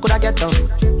up down, coulda get down.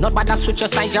 Not bad to switch your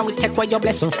side and we take away your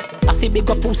blessing. I feel big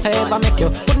up who's ever make you.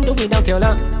 Couldn't do without your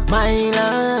love, my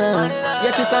love.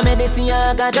 You kiss a medicine,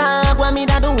 you got job. When me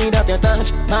da do without your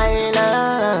touch, my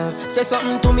love. Say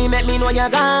something to me, make me know you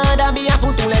God. And be a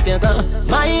fool to let you go,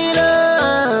 my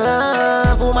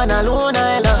love. Woman alone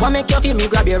I love. What make you feel me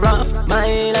grab your rough,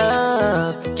 my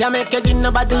love. Can't make you give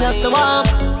nobody else to walk.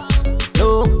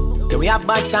 No. Yeah, we have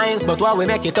bad times, but why we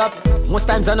make it up? Most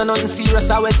times I know nothing serious,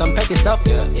 always some petty stuff.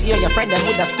 You hear your friend them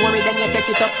with a story, then you take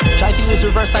it up. Try to use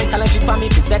reverse psychology for me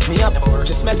to set me up.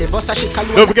 Just smell the boss, I should call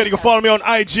you. Don't forget you can follow me on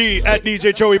IG at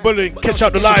DJ Joey Bullet. Catch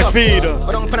out the live feed.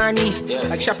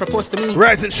 Like she proposed to me.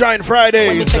 Rise and Shine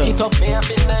Fridays. Check it up.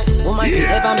 Woman be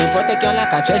ever me protect you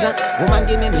like a treasure. Woman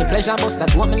give me pleasure, bust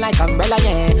that woman like umbrella,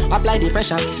 yeah. Apply the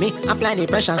pressure, me apply the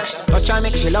pressure. Touch her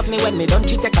make she love me when me don't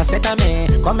cheat take a set of me.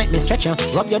 Come make me stretch you,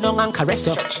 rub your down and caress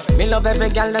you. Me love every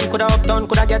girl them coulda up down,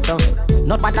 coulda get down.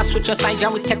 Not bad to switch your side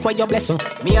and we take away your blessing.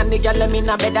 Me and the girl them in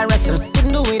a bed and wrestle.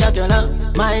 Couldn't do without your love,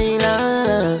 my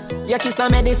love. You kiss a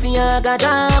medicine, you got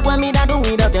job. When me da do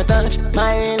without your touch,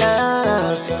 my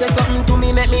love. Say something to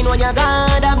me, make me know you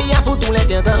God. And be a fool to let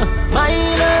you go, my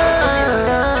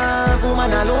love.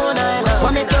 Woman alone I love.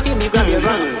 What make you feel me grab your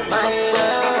rough, my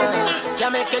love.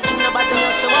 Can't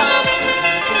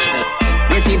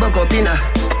Missy Bocopina.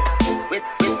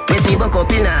 Missy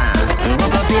Bocopina.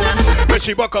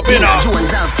 Richie Bocopina.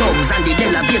 Jones have thugs and the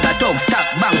De La Vega thugs. Stop,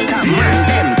 bang, stop, man,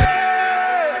 them.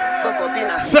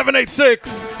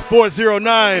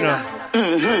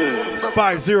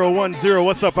 786-409-5010.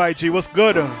 What's up, IG? What's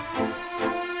good?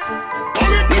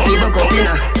 Missy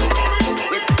Bocopina.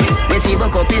 Missy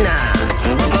Bocopina.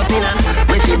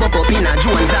 Missy Bocopina.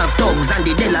 Jones have thugs and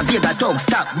the De La Vega thugs.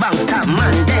 Stop, bang, stop,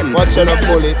 man, them. Watch out,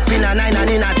 bullet. Pin a 9 and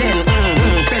in a 10.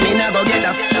 Say me never get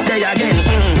up there again.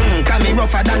 Can me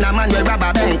rougher than a man with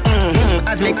rubber band.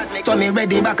 As me, so me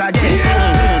ready back again.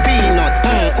 Peanut,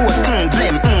 oats,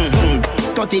 blem.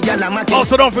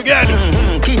 Also, don't forget, you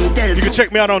can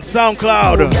check me out on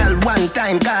SoundCloud.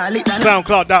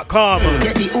 SoundCloud.com.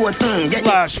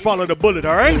 /follow the bullet,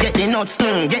 alright?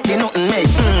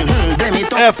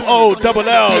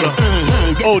 FOWDIBULLET.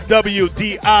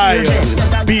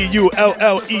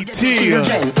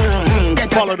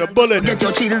 Follow the bullet. Get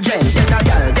your children.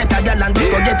 Get a gal and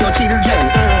just go get your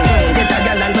children. Get a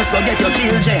gal and just go get your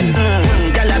children.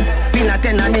 Gal been a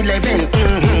 10 and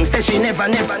 11. Say she never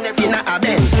in a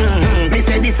Benz. Me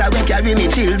say this a way carry me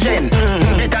children.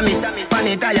 Better me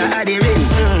funny tire at the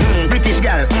rings. British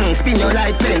gal, spin your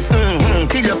light fence.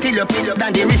 Till up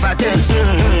down the river Thames.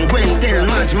 Gwen tell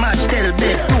match tell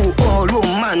Beth. 2 old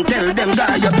woman tell them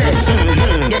guy your bed.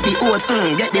 Get the oats,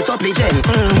 get the supplement.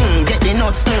 Get the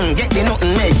nuts, get the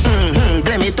nothing made.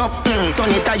 Blame it up,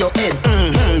 turn it to your head.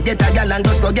 Get a gal and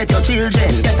just go get your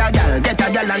children. Get a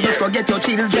gal and just go get your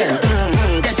children.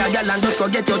 Get a gal and just go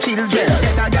get your children.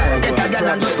 Get a gal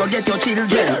and just go get your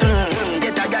children.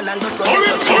 Get a gal and just go get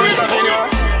your children.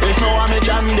 If no one me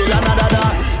can build another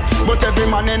dance, but every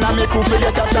man in a me crew fi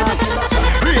get a chance.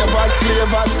 Ravers,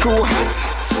 clavers, crew hot.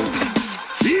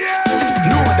 Yeah,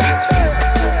 know that.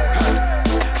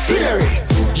 Fury,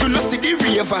 you know see the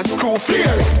ravers crew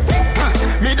fury.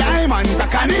 Me diamonds a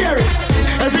canary.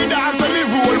 Every dance when me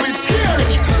roll with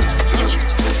scary.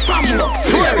 Fambo,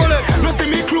 fury. No see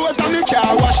me clothes and me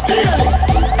car wash daily.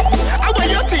 How when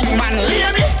you think man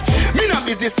lay me? Me not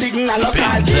busy signal or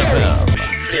call Gary.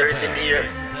 Fury's in the air.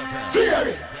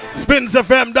 Fury.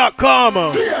 SpinsFM.com.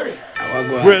 Fury.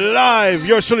 We're live.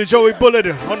 Yours truly, Joey Bullet,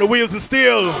 on the wheels of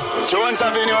steel. Jones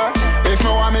Avenue. If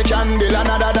no one me can build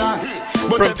another dance.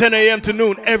 From 10 a.m. to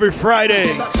noon every Friday.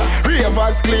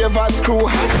 Ravers, clavers, crew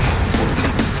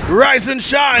hot. Rise and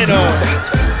shine.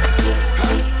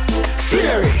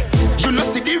 Fury. You know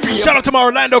see the real. Shout out to my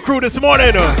Orlando crew this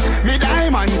morning. Me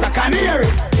diamonds a canary.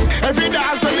 Every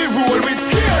dance when me roll with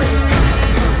scary.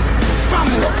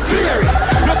 Family, fury.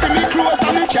 No see me clothes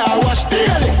and me car wash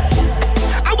daily.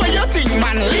 How when you think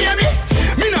man lay me?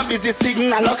 Me not busy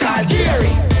signal or call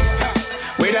Gary.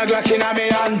 With a Glock in a me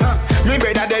hand. Me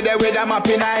brother dead with a map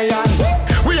in a hand.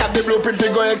 We have the blueprint to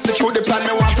go execute the plan.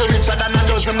 Me want to richer than a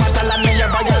dozen metal and me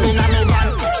have a girl in a me van.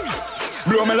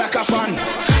 Blow me like a fan.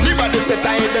 Me body set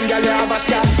I hate them girl you have a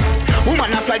scan.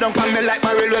 Woman a fly down on me like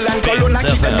my railway and Cologne. I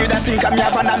keep them with that think I'm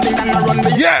have an and I run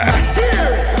the yeah.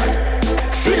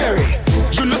 Fury.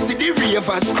 You know see the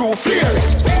ravers crew fury.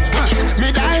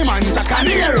 Me diamonds a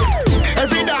canary.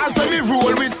 Every dance when me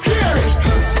roll with scary.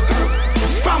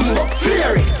 Fambo,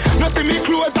 fury. No see me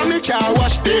clothes and me car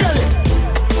wash daily.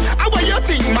 How when you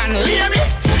think man lay me?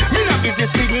 Me not busy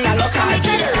signal or call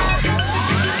Gary.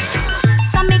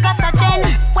 Some niggas are then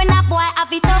when a boy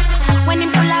have it up. When him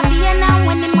full of Vienna,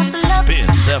 when him muscle up.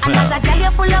 And as a girl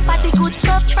you full of the good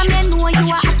stuff. From you know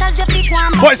you are hot as your big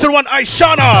one. Voice to the one,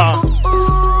 Aishana.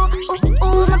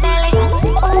 Ooh, my belly.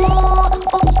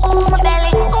 Ooh, my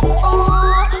belly.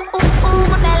 Ooh,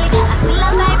 my belly. I still a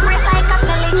vibrate like a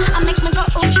celly. I make me go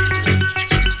ooh.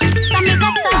 Some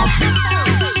niggas are.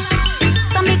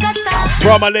 Some niggas are. For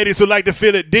all my ladies who like to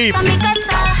feel it deep. Some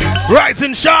niggas are. Rise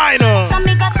and shine. Some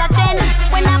niggas are then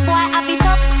when a boy have it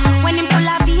up. When him full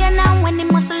of Vienna, when him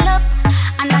muscle up.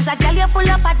 And as a girl you full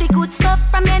up of the good stuff.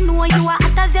 From you know you are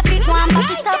hot as your feet one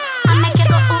back it up. I make you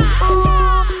go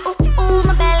ooh,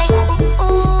 my belly.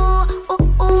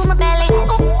 Ooh, my belly.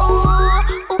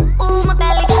 Ooh, my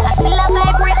belly. I still a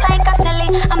vibrate like a celly.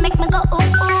 I make me go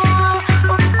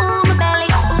ooh, my belly.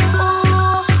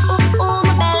 Ooh,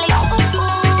 my belly.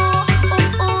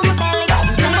 Ooh, my belly.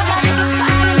 Send the body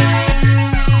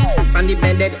extraordinary. On the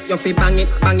bed, you fi bang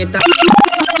it up.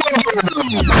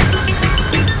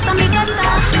 Some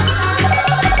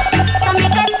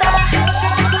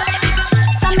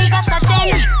niggas are then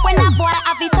when a boy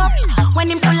have it up. When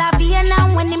him full of Vienna,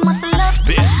 when him muscle up.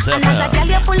 And as a girl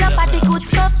you full up of the good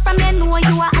stuff. From you know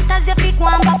you are hot as your feet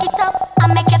one back it up. I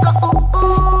make you go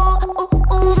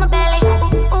ooh, my belly.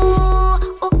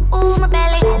 Ooh, my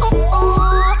belly.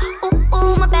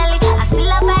 Ooh, my belly. I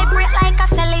still a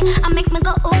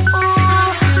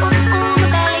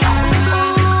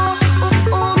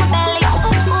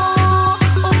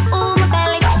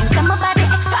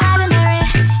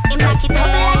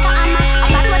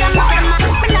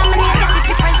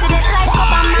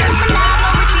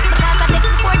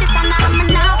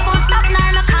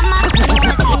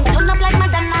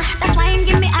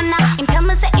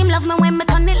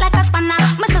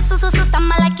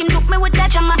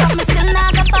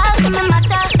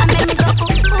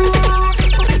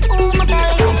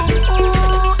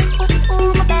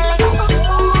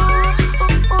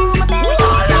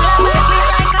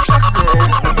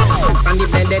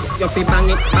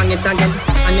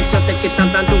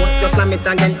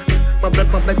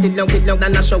bubble till down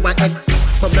and a shower head.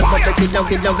 Bubble till down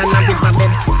and a river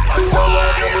bed.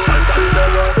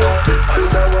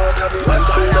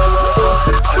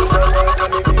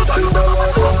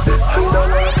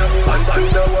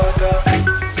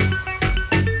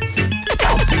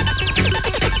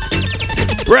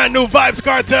 Brand new Vibes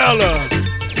Cartel.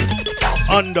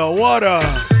 Underwater.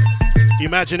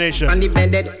 Imagination. On the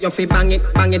bed, you fi bang it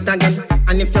again.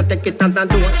 And if you take it as a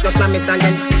door, you slam it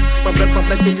again. Bubble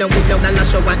till down and a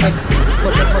shower head.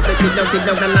 Bubble till down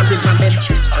and a river bed.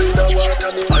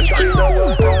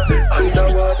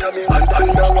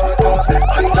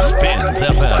 Spins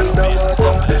FM.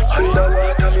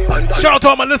 Shout out to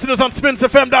all my listeners on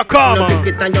spinsfm.com.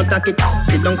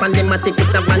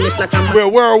 We're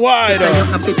worldwide.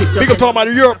 Big up to all my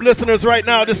Europe listeners right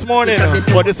now this morning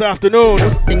or this afternoon.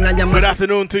 Good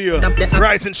afternoon to you.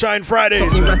 Rise and Shine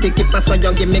Fridays.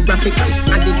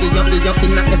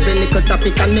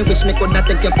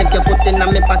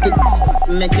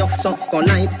 Make your suck all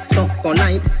night.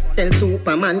 Tell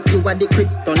Superman you are the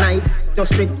kryptonite. Your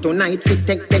strip tonight, fit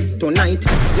take tonight.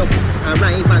 You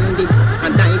arrive and did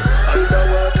and dive.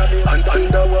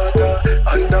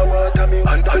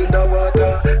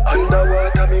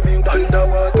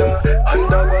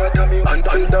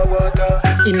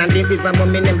 Inna the river, but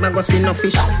me never go see no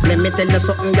fish. Let me tell you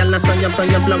something, girl, so you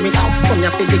flourish. Come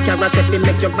here for the carrot, if you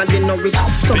make your body nourish.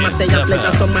 Some say a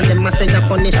pleasure, some of them say a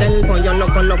punish. For your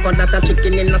loco, that a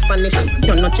chicken in a Spanish.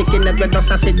 You're not chicken, that we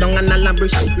just sit down and a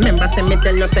labrish. Remember, say me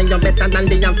tell you, say you're better than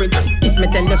the average. If me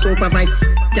tell you supervise,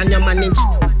 can you manage?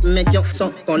 Make your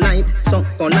suck all night.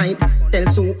 Tell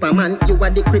Superman you are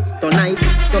the kryptonite.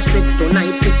 Your strip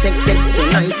tonight, fit take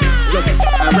tonight. You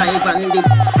arrive and did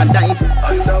and dive.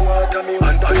 Underwater me,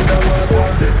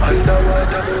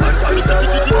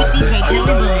 DJ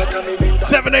Joey.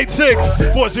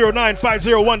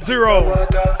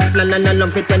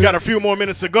 786-409-5010. Got a few more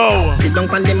minutes to go. Sit down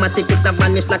pandematic, it a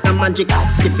vanish like a magic.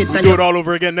 Skip it and do it all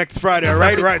over again next Friday,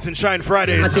 alright? Rise and Shine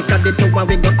Fridays.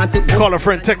 Call a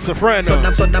friend, text a friend. So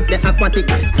that the aquatic.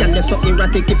 Can you so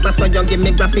erratic? If I saw you give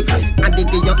me graphic. I did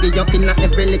the yuck in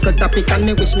every little topic. And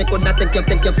me wish me could have take you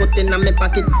put in my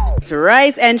pocket. It's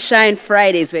Rise and Shine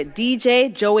Fridays with DJ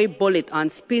Joey Bullet on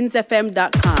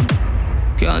spinsfm.com.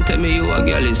 Can't tell me you a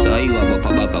girl inside, you have a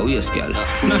back a waist, girl.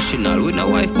 National, we no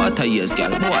wife, but a years, girl.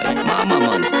 Boy, mama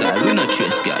man style, we no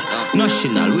chase, girl.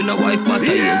 National, we no wife, but a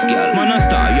years, girl. Man a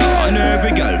star, yo, and every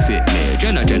girl fit me.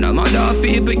 Jenna, mother of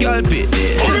people, girl fit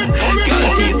me. Girl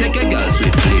teeth, take a girl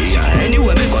swiftly.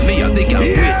 Anyway, me got me have the girl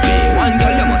with me. One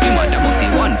girl, you must see mother, must see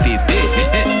 150.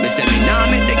 Me say me now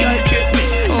make the girl trip me.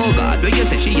 Oh God, when you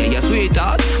say she ain't your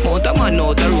sweetheart, mount a man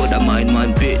out the road, a mind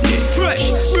man pit me.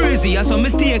 Fresh, breezy, I saw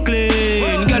mistake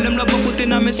clean. Girl, them love my foot in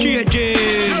my straight jeans.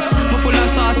 Me full of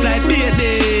sauce like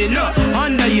baby. No,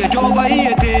 underage over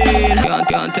 18.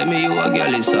 Can't tell me you a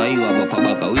girl inside, you have a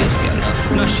back a waist, girl.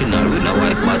 National, we no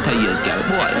wife, but a years, girl.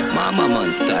 Boy, mama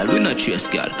man style, we no chase,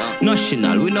 girl.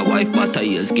 National, we no wife, but a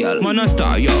years, girl. Man a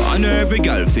star, yo, and every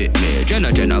girl fit me.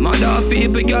 Jenna, mother of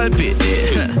people, girl fit me.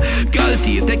 Girl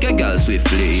teeth, take a girl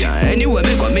swiftly. Anyway,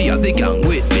 me got me have the gang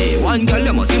with me. One girl,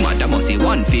 you must see mother, must see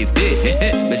 150.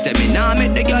 Me say me now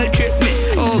make the girl trip me.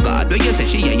 Oh God, when you say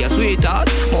she ain't your sweetheart,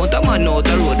 mount a man out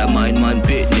the road, a mind man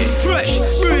pit me. Fresh,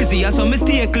 breezy, I saw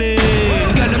mistake clean.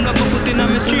 Girl, them love my foot in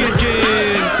my straight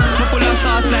jeans. Me full of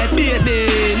sauce like baby.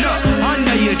 No,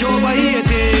 underage over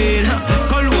 18.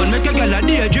 Cologne make a girl a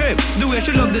daydream. The way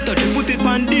she love the touch, she put it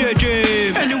on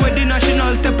daydream. Anyway, the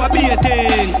national step a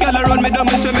beating. Girl around me down,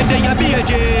 me say me they a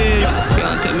BJ.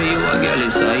 Can't tell me you a girl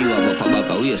inside, you have a back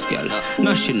a waist, girl.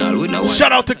 National, we no wife.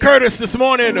 Shout out to Curtis this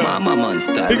morning. Mama man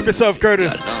style. Big up yourself,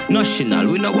 Curtis. National,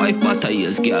 we no wife, but a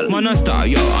years, girl. Man a star,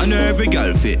 yo, and every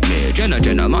girl fit me. Jenna,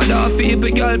 mother of people,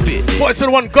 girl fit me. Voice of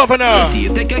the one governor.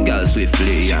 Take a girl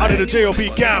swiftly. Out of the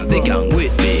JOP camp. The gang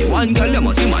with me. One girl, you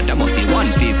must see mother, must see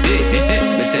 150.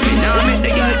 Me say me now make the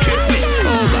girl trip me.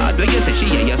 Oh God, when you say she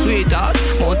ain't your sweetheart,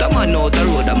 mount a man out the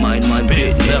road, a mind man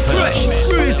pit me. Fresh,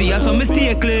 breezy, I saw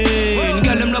mistake clean.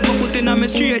 Girl, them love my foot in my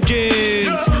straight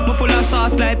jeans. Me full of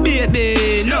sauce like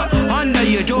baby. No,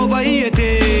 underage over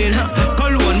 18.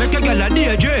 Cologne make a girl a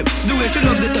daydream. The way she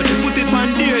love the touch, she put it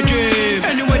on daydream.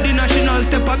 Anyway, the national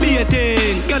step a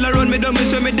beating. Girl around me down, me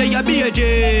say me they a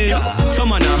BJ. Some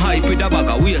man a hype with a bag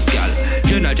of waist, girl.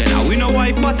 Jenna, we no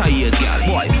wife, but a years, girl.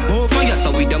 Boy, oh fire,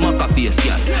 so we the maca face,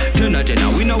 girl. Jenna,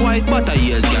 we no wife, but a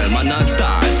years, girl. Man a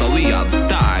star, so we have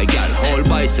star, girl. Whole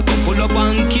bicycle pull up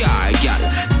and car, girl.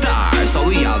 Star, so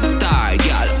we have star,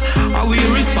 girl. And we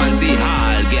responsive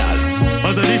all, girl.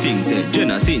 As the thing say,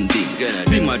 Jenna sin thing.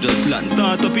 Bima just land,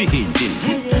 start up a engine.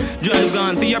 Drive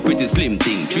gone for your pretty slim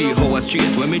thing. 3 hours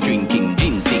straight when me drinking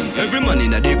ginseng. Every man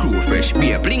in the crew fresh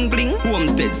beer bling bling.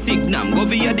 Homestead Signam, go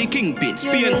via the kingpin.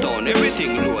 Spain town,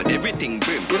 everything load, everything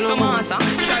brim. Cause some answer,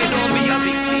 try don't be a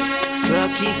victim.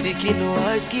 Clock keep ticking, no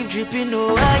hearts keep dripping,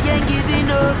 no I ain't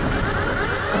giving up.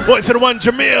 Voice of the one,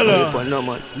 Jamila.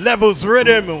 Levels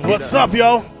Rhythm. What's up,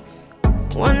 y'all?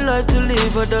 One life to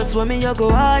live, but that's why me I go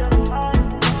hard.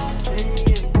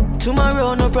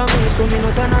 Tomorrow no promise, so me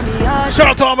not on me hard. Shout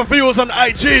out to all my viewers on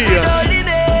IG.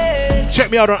 Check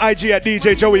me out on IG at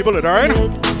DJ Joey Bullet, alright?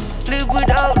 Live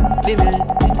without limit.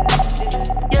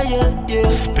 Yeah.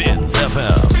 Spins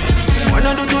FM. What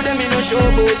I do to them in a show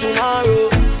about tomorrow.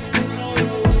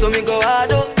 So me go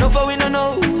hard up, no for we no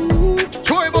know.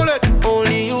 Joey Bullet.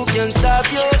 Only you can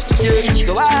stop you. Yeah.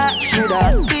 So why should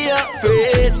I be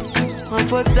afraid? My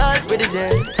foot's out with it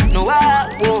dead. No, I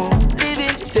won't live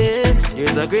in fear.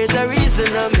 There's a greater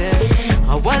reason I'm here.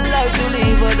 I want life to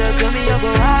live, but that's when me I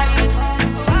go hard.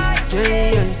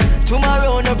 Yeah.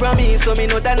 Tomorrow no promise, so me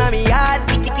know that I'm yard.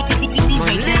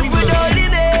 Live without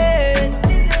limit.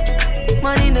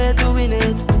 Money net to win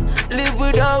it. Live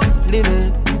without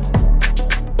limit.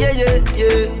 Yeah.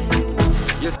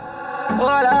 Yes.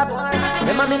 Hold up.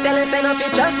 Them a me tellin' say no fi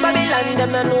trust Babylon.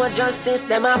 Them no know justice,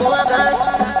 them a bogus.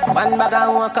 One bag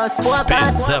of workers,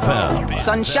 focus.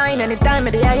 Sunshine anytime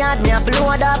of the yard, me a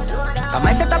float up. Cause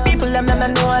my set of people, them no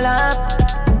know all up.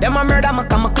 Them a murder, me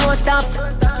come a close up.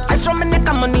 I strum my neck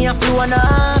and money a flow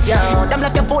up. Yeah, them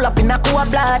like you full up in a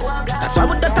cold blood. That's why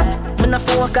with the touch, me no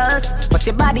focus. But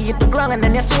your body hit the ground and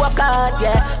then you soak out.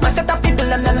 Yeah, my set of people,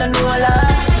 them no know all up.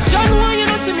 John, why you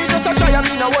don't see me just a try? I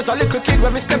mean, I was a little kid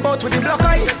when we step out with the block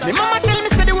eyes. My mama tell me,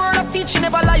 say the word of teaching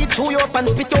never lie. Chew you up and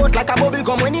spit out like a bubble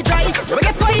gum when you dry. We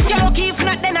get by if you're lucky, if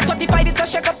not, then at 35 it's a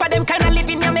shake up for them kind of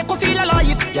living. You make you feel alive.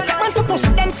 You take man for push,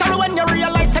 then sorrow when you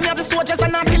realize them you have the soldiers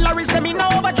and artillery, them in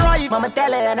overdrive. Mama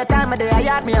tell her anytime of the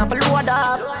yard me have to load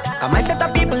up. Cause my set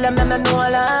of people, them no know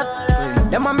love.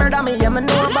 Them a murder me, them a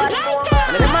know bad.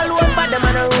 And them a load bad, them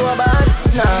a no robot.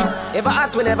 Nah, ever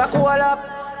hot will never cool up.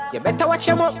 You better watch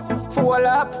them up, fall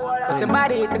up. Cause your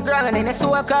body hit the ground and then it's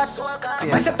so cut.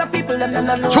 My set of people, them no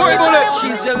know love.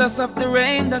 She's jealous of the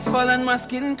rain that fall on my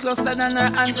skin, closer than her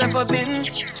hands ever been.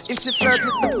 If she flirt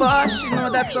with the boss, she know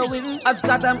that's a win. As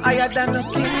God, I'm higher than the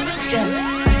king. Yes.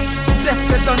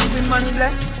 Blessed don't see man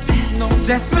bless. No,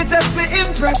 just me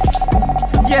impress.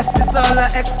 Yes, it's all I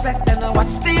expect. And I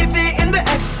watch TV in the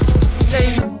X.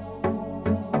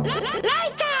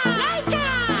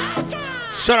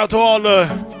 Shout out to all the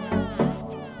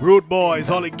rude boys,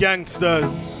 all the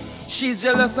gangsters. She's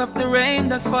jealous of the rain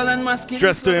that fall on my skin.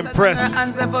 Dressed to impress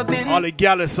all the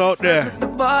gallus out there. The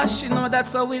boss, you know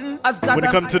that's a win. As God, when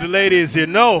it comes to the ladies, you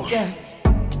know. Yes.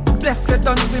 Blessed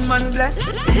don't see man bless.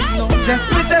 No,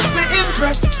 just me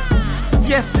impress.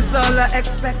 Yes, it's all I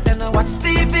expect. And I watch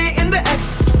TV in the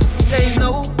X. They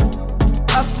know,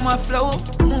 off my flow.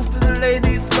 Move to the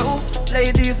ladies slow.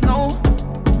 Ladies know,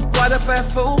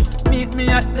 4:15. Meet me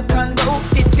at the condo.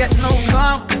 It get no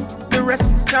calm. The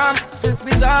rest is jam, silk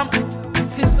jam.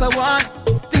 Since I want,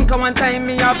 think I one time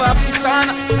me have a fish on.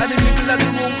 At the middle of the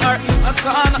room or in a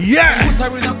corner. Yeah. Put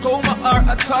her in a coma or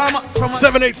a trauma.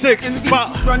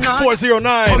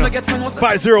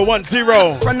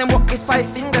 786-409-5010. Run them walk with 5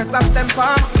 fingers off them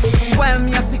palm. While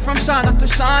me a stick from Shana to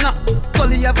Shana.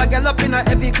 Gully have a girl up in a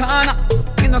heavy corner.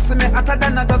 You know see me hotter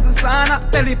than a dozen sauna.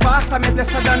 Belly pasta me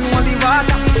blessed than holy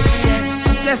water.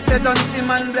 Yes, blessed don't see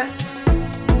man bless.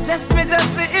 Just me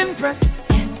impress.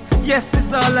 Yes,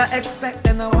 it's all I expect.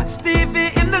 And I watch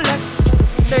TV in the Lex.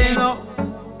 They know,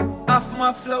 off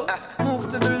my flow. Move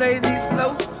to the ladies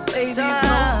slow. Ladies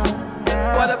know,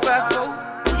 4:15.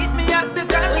 Hit me at the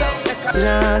condo.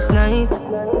 Last night,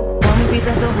 one piece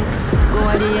of something. Go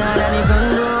at the yard and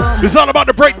even room. It's all about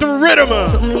the breakthrough rhythm.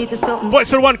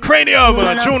 Voice of the one, Cranium.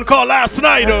 Tune called Last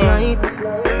Night.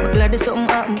 Glad there's something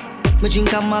happen. Me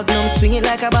drink a Magnum, swing it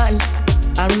like a button.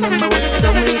 I remember what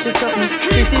something little something.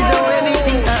 This is how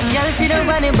everything happen. Y'all sit up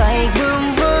on the bike,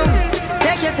 boom, boom.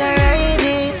 Take your time, ride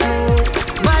it smooth.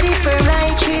 Body firm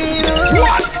like tree root.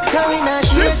 What? So we not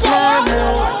shit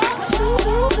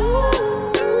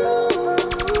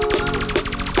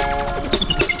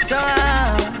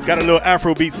Got a little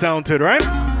Afrobeat sound to it, right?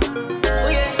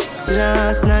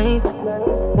 Last night,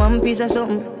 one piece of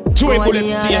something. Joey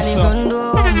Bullets, dear son.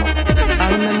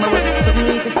 I remember was something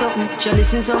little something. She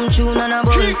listen some tune and a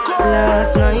bun.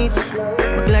 Last night,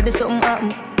 but glad there's something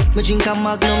happen. Me drink a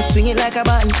Magnum, swing it like a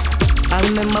button. I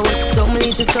remember was something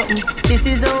little something. This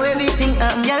is how everything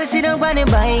happen. Y'all sit up on the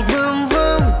bike, vroom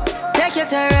vroom. Take your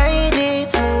time, ride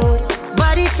it smooth.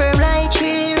 Body firm like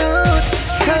tree root.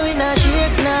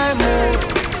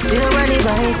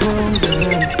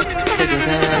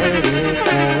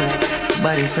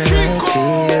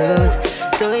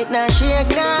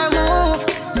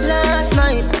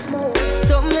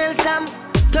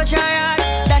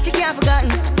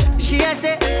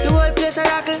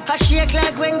 shake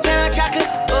like when can't chocolate.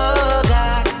 Oh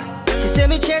God, she say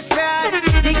me chest right.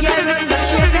 The girl run the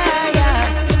straight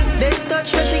higher. Best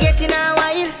touch when she get in a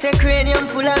while. Say cranium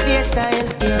full of hairstyle.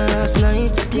 Last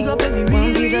night, dig up every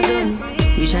real reason.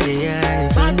 Each of the year,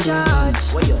 bad charge.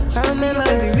 I remember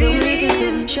every real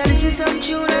reason. Shall this is some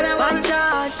tune and I want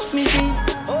charge. Me see,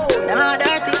 them all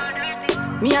dirty.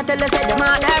 Me I tell her say them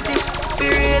all dirty. For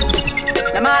real,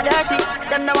 them all dirty.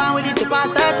 Them the one with it to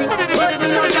pass 30. But me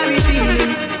no carry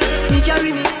feelings. Me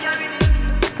carry me.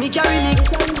 Me carry me.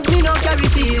 Me no carry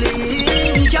feelings.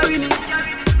 Me carry me.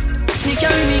 Me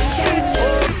carry me.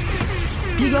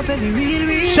 Big up every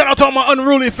real. Shout out to all my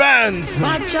unruly fans.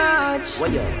 Bad charge.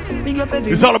 Big up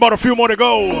every. It's all about a few more to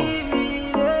go.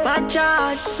 Bad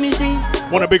charge. Me see.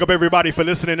 Want to big up everybody for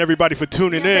listening, everybody for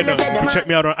tuning in. You can check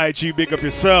me out on IG, big up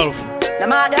yourself.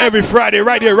 Every Friday,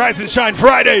 right here, Rise and Shine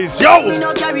Fridays. Yo! Me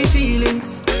no carry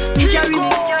feelings. Me carry me.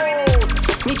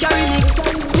 Me carry me.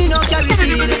 Me no carry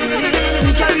feelings.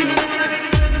 Me carry me.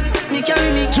 Me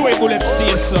carry me. Joey Bullet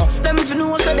stay so. Them if you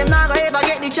know so them not gonna ever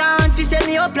get the chance to set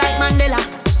me up like Mandela.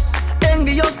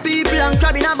 Envious people and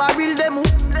crabbing a barrel them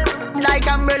up like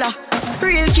umbrella.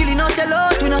 Real killing no sell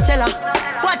out, we no sell her.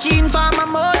 Watching for my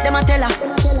mouth, them a tell her.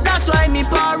 That's why me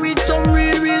par with some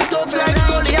real thugs like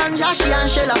Scully and Joshy and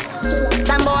Shella.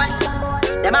 Some boy,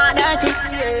 them are dirty.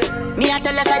 Me a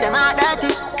tell you say them are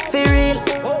dirty. For real,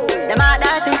 them are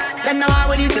dirty. Them now I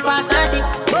will leave the past 30.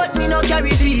 But me no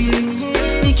carry feelings.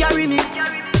 Me carry me.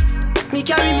 Me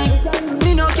carry me.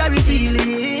 Me no carry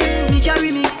feelings. Me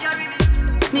carry me.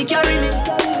 Me carry me.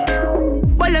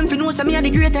 Well, them fi know say me a the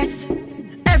greatest.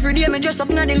 Every day me dress up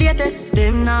na the latest.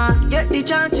 Them nah get the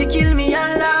chance to kill me,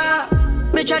 Allah.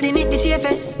 Me try to need the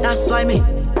safest. That's why me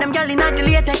them gyal inna the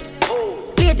latex.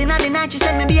 Late inna the night she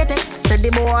send me latex. Said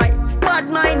the boy bad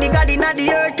mind the God inna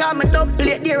the earth. Cause me double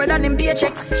plate dearer than them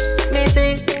paychecks. Me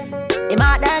say him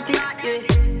a dirty.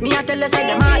 Me a tell you say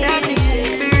them a dirty.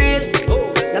 For real,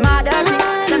 them a dirty.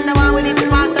 Them the one will live to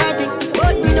past 30.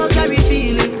 But me no carry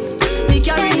feelings. Me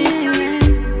carry me.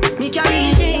 Me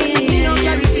carry me. Me no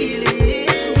carry feelings.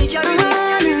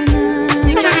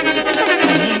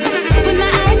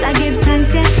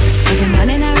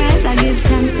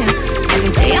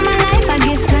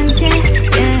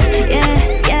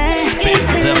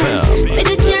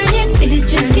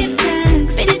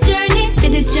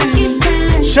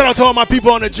 Shout out to all my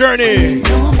people on the journey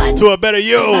to a better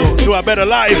you, to a better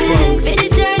life,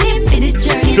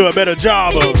 to a better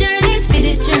job,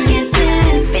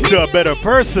 to a better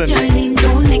person.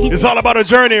 It's all about a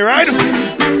journey, right?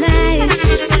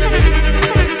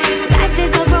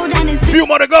 Few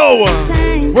more to go.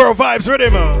 World Vibes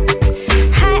Rhythm.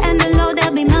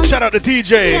 Shout out to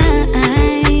TJ.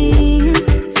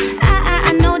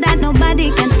 I know that nobody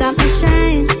can stop me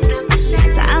shine.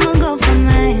 So I'ma go for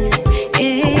mine.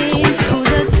 Through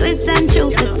the twists and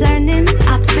through the turning,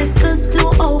 obstacles to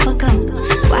overcome.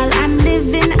 While I'm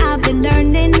living, I'll be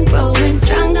learning, growing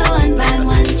stronger one by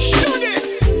one.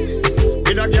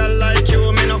 With a girl like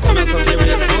you, me no come as something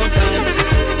waste no time.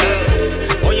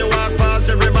 Oh, you walk past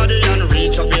everybody and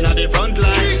reach up in the front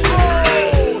line.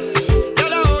 Girl,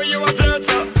 how you a flirt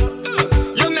so?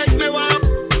 You make me walk.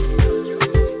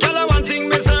 Girl, I one thing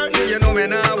me certain, you know me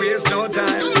now waste no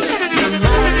time. You're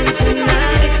mine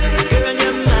tonight, girl,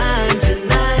 you're mine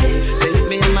tonight. So hit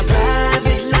me in my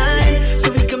private line, so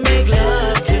we can make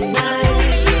love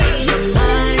tonight. You're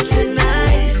mine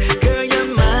tonight, girl, you're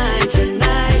mine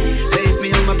tonight. So hit me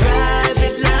on my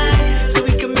private line, so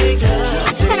we can make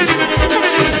love tonight.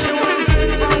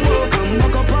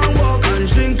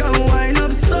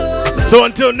 So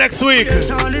until next week,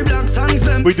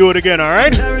 we do it again,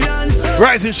 alright?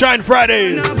 Rise and Shine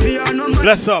Fridays.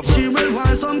 Bless up. She will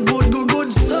want some good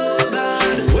so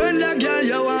bad. When that girl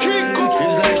you want,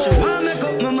 it's like she want make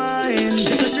up my mind.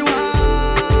 She said she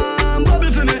want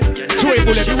bubble for me. Joey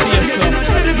Bullet stay so.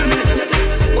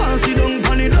 Want see down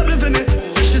pon the double for me.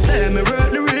 She say me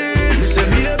work the race. Me say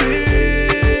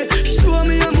baby, show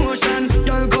me emotion.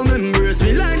 Girl come embrace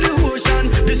me like the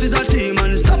ocean. This is a team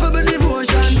unstoppable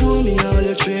devotion. Show me all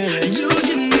your traits. You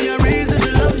give me a reason to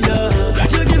love ya.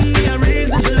 You give me a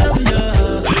reason to love ya.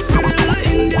 Pretty little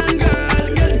Indian girl,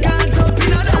 get caught up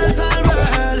in a dancehall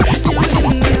world. You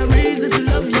give me a reason to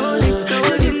love ya. You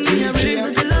give me a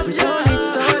reason to love ya.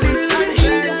 Pretty little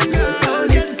Indian girl,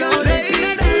 get caught up in a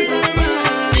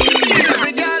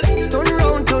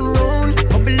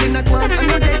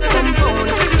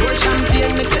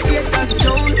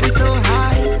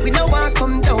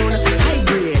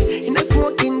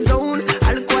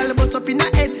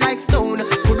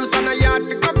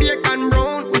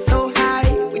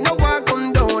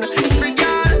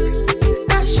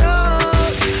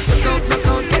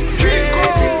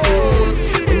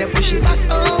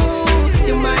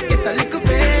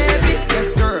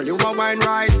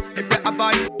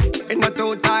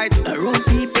the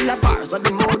people of bars on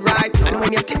the mood right. And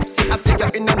when you're tipsy, I see you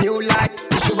in a new light.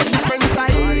 Show a different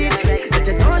side that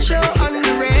you don't show on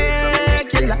the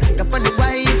regular. Up on the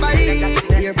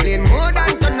Wi-Fi, you're playing more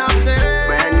than turn off.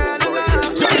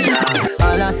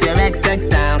 All of your XX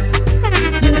sound,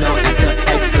 you don't have to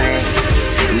explain.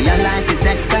 Your life is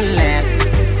excellent.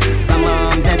 Come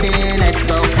on, baby, let's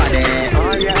go party.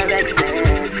 All your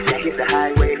exes, that is the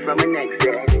highway from an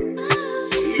exit.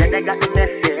 Yeah, they got the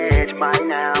message by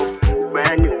now.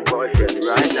 Brand new boyfriend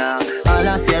right now. All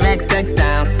of your XX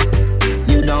sound,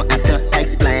 you don't have to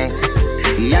explain.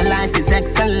 Your life is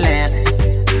excellent.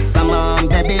 Come on,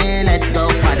 baby, let's go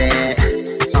party.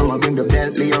 I'ma bring the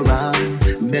Bentley around.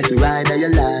 Best ride of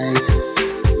your life.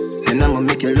 And I'ma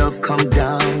make your love come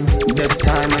down. Best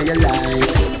time of your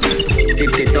life.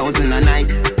 50,000 a night.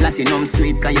 Platinum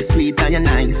sweet, cause you're sweet and you're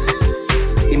nice.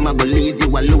 I'ma go leave you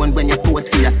alone when you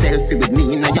post for your selfie with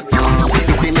me in your arm.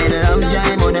 If we made love,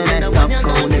 I'm gonna mess up.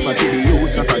 Go never see the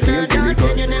use of a tail till we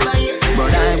come.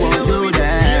 But I won't do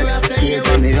that. Straight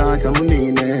from the heart, I'm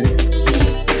mean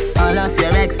it. All of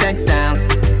your XX sound,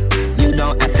 you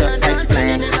don't have to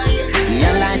explain.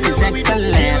 Your life is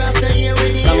excellent.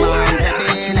 Come on,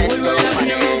 baby, let's go.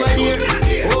 Over there,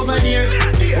 over there,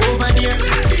 over there,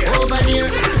 over there,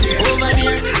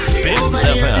 over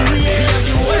there. We have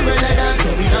the whole world of dance, so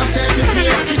we don't have time to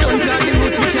fear. You don't got the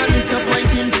root, which are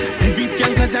disappointing. Every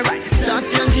skank has a right, start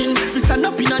skanking. If you stand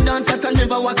up in a dance, I can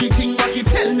never walk it in. Walk it,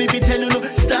 tell me if you tell you no.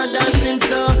 Start dancing,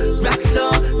 so rock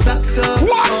so, rock so,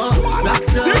 rock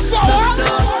so, rock so,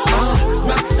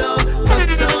 rock so, rock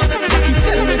so. Walk it,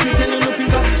 tell me if you tell you no.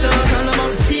 It's all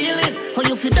about feeling. When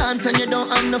you feel dance and you don't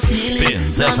have no feeling.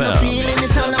 Spins Don't have no FM. feeling.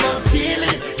 It's all about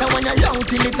feeling. That when you're loud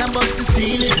till it and bust the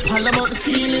ceiling. All about the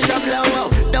feeling. Shabla wow.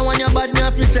 That when you're bad, me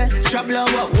have to say shabla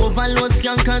wow. Overload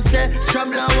skank and say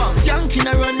shabla wow. Skank in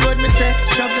a run road, me say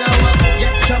shabla wow.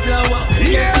 Yeah, shabla wow.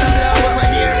 Yeah, shabla over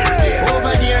there,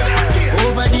 over there,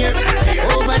 over there,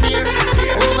 over there,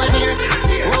 over there,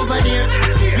 over there.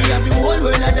 We have the whole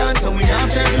world of dance, so we have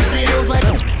time to feel over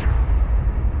there.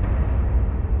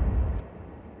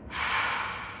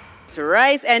 It's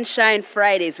Rise and Shine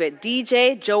Fridays with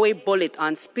DJ Joey Bullet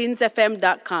on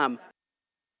spinsfm.com.